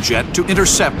scramjet to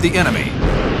intercept the enemy.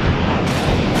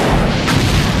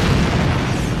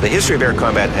 The history of air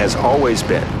combat has always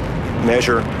been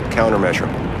measure, countermeasure.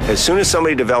 As soon as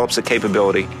somebody develops a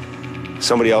capability,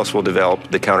 somebody else will develop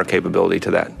the counter capability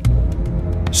to that.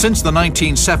 Since the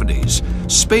 1970s,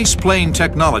 spaceplane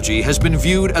technology has been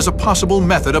viewed as a possible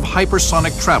method of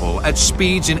hypersonic travel at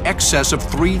speeds in excess of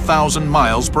 3,000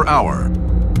 miles per hour.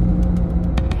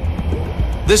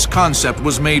 This concept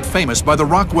was made famous by the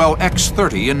Rockwell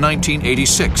X-30 in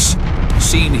 1986,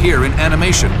 seen here in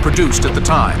animation produced at the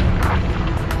time.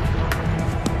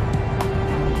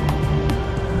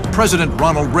 President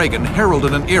Ronald Reagan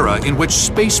heralded an era in which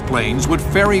spaceplanes would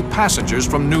ferry passengers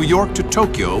from New York to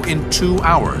Tokyo in 2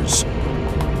 hours.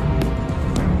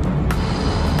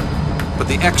 But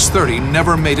the X-30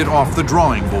 never made it off the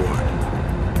drawing board.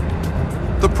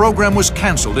 The program was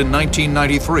canceled in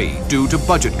 1993 due to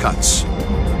budget cuts.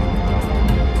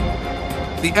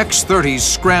 The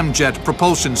X-30's scramjet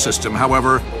propulsion system,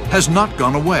 however, has not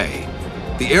gone away.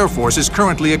 The Air Force is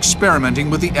currently experimenting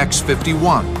with the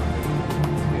X-51,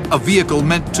 a vehicle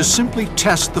meant to simply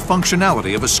test the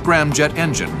functionality of a scramjet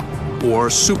engine, or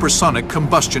supersonic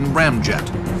combustion ramjet.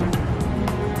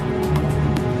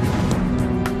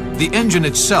 The engine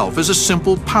itself is a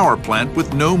simple power plant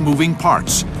with no moving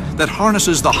parts that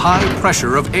harnesses the high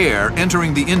pressure of air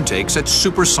entering the intakes at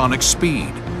supersonic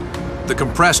speed. The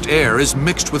compressed air is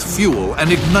mixed with fuel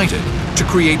and ignited to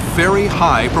create very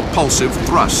high propulsive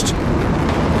thrust.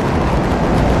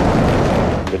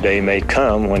 The day may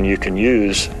come when you can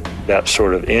use that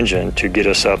sort of engine to get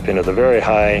us up into the very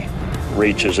high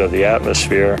reaches of the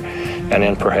atmosphere and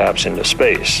then perhaps into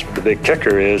space. The big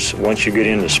kicker is once you get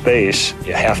into space,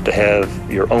 you have to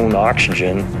have your own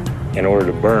oxygen in order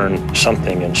to burn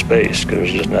something in space because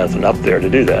there's just nothing up there to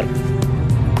do that.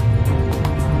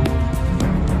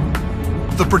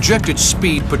 The projected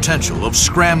speed potential of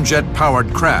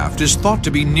scramjet-powered craft is thought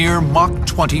to be near Mach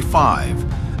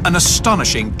 25, an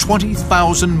astonishing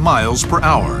 20,000 miles per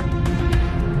hour.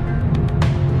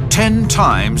 10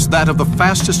 times that of the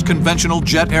fastest conventional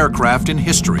jet aircraft in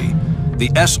history, the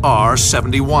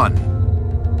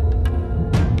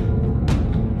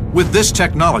SR-71. With this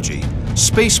technology,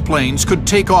 spaceplanes could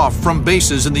take off from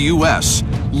bases in the U.S.,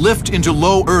 lift into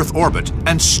low Earth orbit,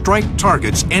 and strike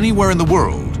targets anywhere in the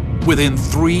world within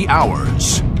 3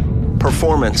 hours.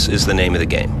 Performance is the name of the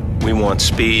game. We want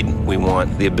speed, we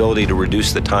want the ability to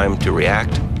reduce the time to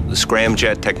react. The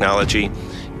scramjet technology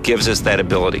gives us that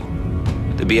ability.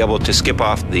 To be able to skip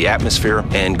off the atmosphere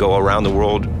and go around the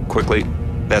world quickly,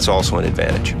 that's also an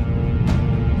advantage.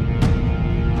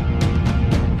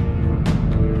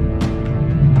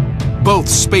 Both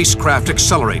spacecraft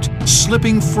accelerate,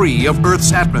 slipping free of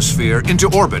Earth's atmosphere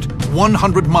into orbit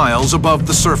 100 miles above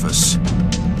the surface.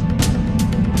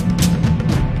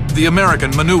 The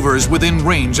American maneuvers within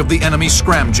range of the enemy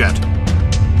scramjet.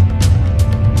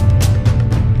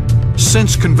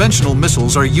 Since conventional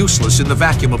missiles are useless in the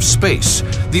vacuum of space,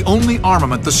 the only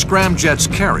armament the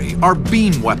scramjets carry are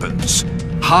beam weapons,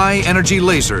 high-energy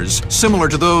lasers similar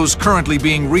to those currently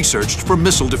being researched for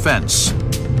missile defense.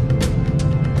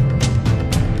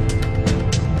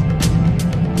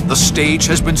 The stage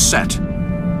has been set.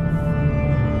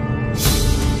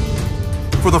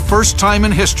 For the first time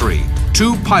in history,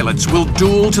 2 pilots will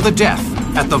duel to the death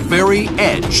at the very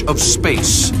edge of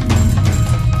space.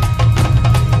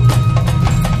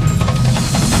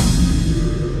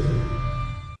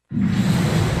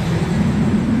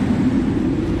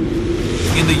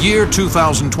 In the year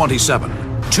 2027,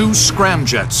 Two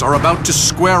scramjets are about to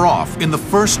square off in the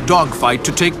first dogfight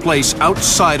to take place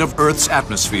outside of Earth's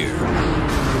atmosphere.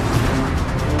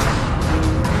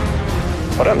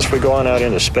 What happens if we go on out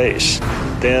into space?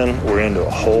 Then we're into a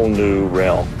whole new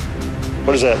realm.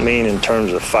 What does that mean in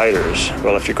terms of fighters?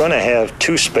 Well, if you're going to have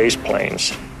two space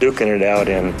planes duking it out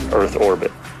in Earth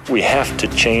orbit, we have to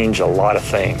change a lot of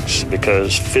things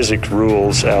because physics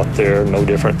rules out there no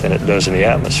different than it does in the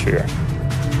atmosphere.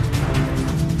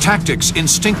 Tactics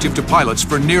instinctive to pilots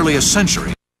for nearly a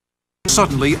century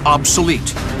suddenly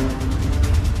obsolete.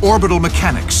 Orbital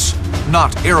mechanics,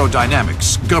 not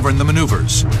aerodynamics, govern the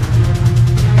maneuvers.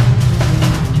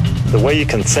 The way you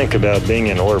can think about being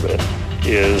in orbit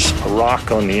is a rock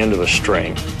on the end of a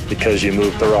string. Because you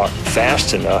move the rock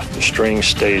fast enough, the string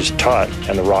stays taut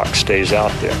and the rock stays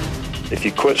out there. If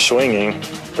you quit swinging,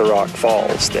 the rock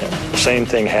falls then. The same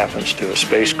thing happens to a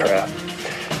spacecraft,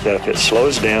 that if it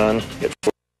slows down, it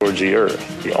falls towards the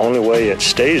Earth. The only way it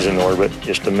stays in orbit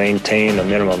is to maintain a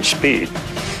minimum speed.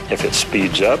 If it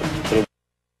speeds up, it'll...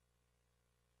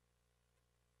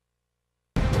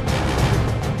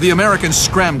 The American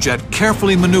scramjet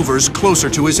carefully maneuvers closer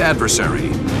to his adversary.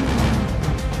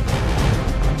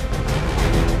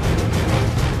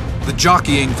 The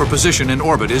jockeying for position in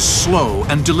orbit is slow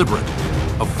and deliberate,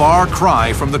 a far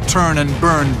cry from the turn and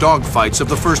burn dogfights of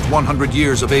the first 100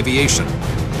 years of aviation.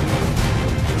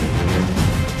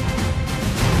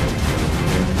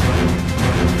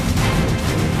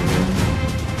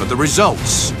 But the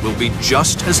results will be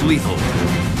just as lethal.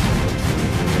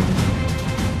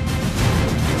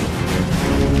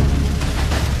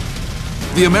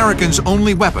 The Americans'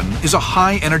 only weapon is a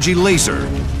high-energy laser,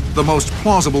 the most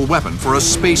plausible weapon for a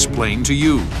space plane to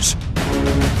use.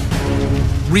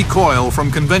 Recoil from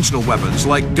conventional weapons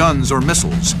like guns or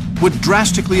missiles would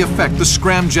drastically affect the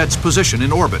scramjet's position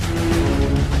in orbit.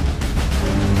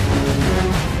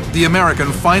 The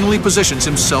American finally positions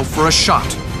himself for a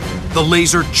shot. The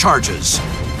laser charges.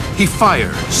 He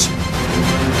fires.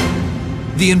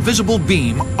 The invisible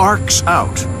beam arcs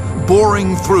out,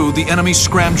 boring through the enemy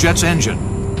scramjet's engine.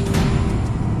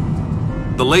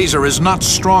 The laser is not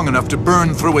strong enough to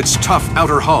burn through its tough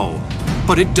outer hull,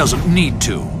 but it doesn't need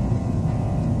to.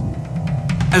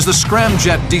 As the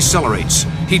scramjet decelerates,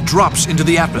 he drops into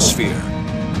the atmosphere.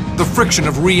 The friction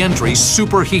of re-entry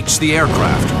superheats the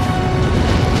aircraft.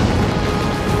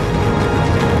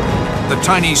 The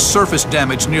tiny surface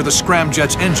damage near the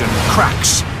scramjet's engine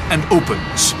cracks and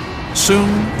opens.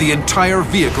 Soon, the entire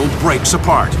vehicle breaks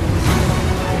apart.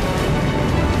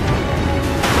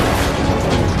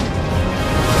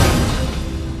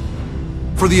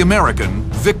 For the American,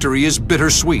 victory is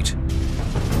bittersweet.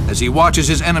 As he watches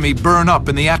his enemy burn up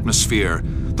in the atmosphere,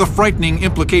 the frightening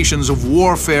implications of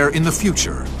warfare in the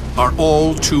future are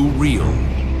all too real.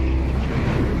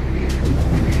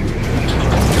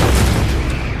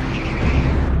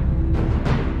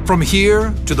 From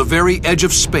here to the very edge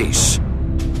of space,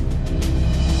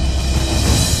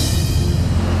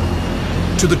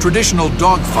 to the traditional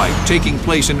dogfight taking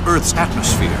place in Earth's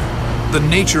atmosphere, the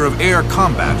nature of air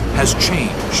combat has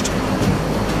changed.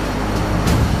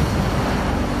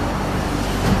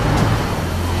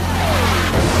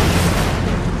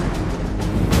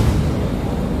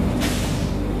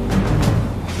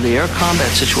 The air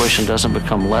combat situation doesn't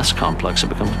become less complex, it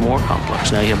becomes more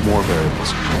complex. Now you have more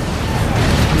variables.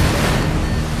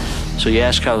 So you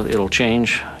ask how it'll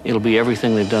change, it'll be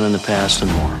everything they've done in the past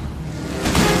and more.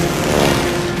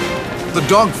 The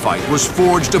dogfight was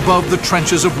forged above the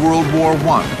trenches of World War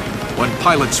I, when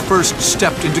pilots first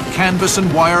stepped into canvas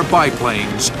and wire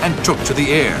biplanes and took to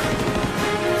the air.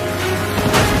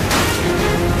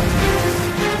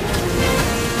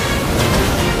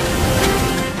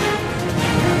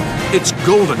 Its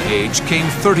golden age came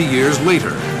 30 years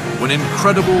later, when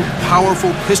incredible,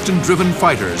 powerful piston-driven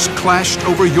fighters clashed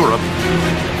over Europe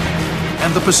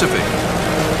and the Pacific.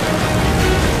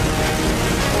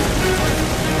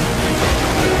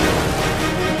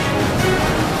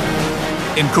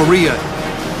 In Korea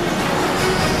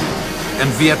and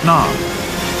Vietnam,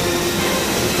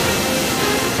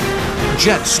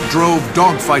 jets drove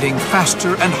dogfighting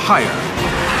faster and higher,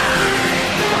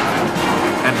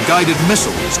 and guided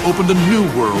missiles opened a new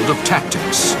world of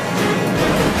tactics.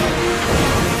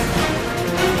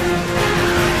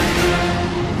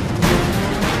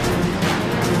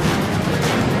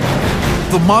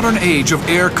 The modern age of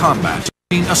air combat has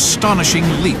seen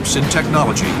astonishing leaps in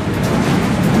technology.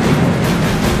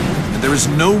 And there is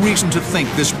no reason to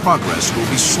think this progress will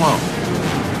be slow.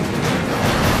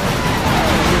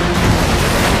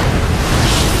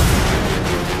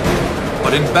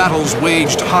 But in battles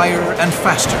waged higher and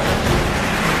faster,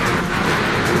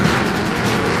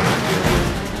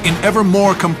 in ever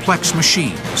more complex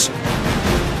machines.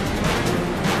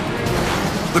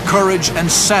 The courage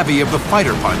and savvy of the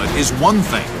fighter pilot is one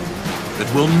thing that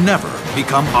will never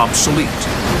become obsolete.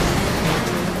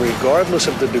 Regardless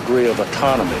of the degree of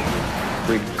autonomy,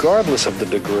 regardless of the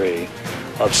degree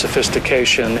of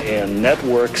sophistication in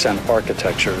networks and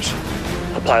architectures,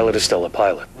 a pilot is still a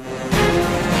pilot.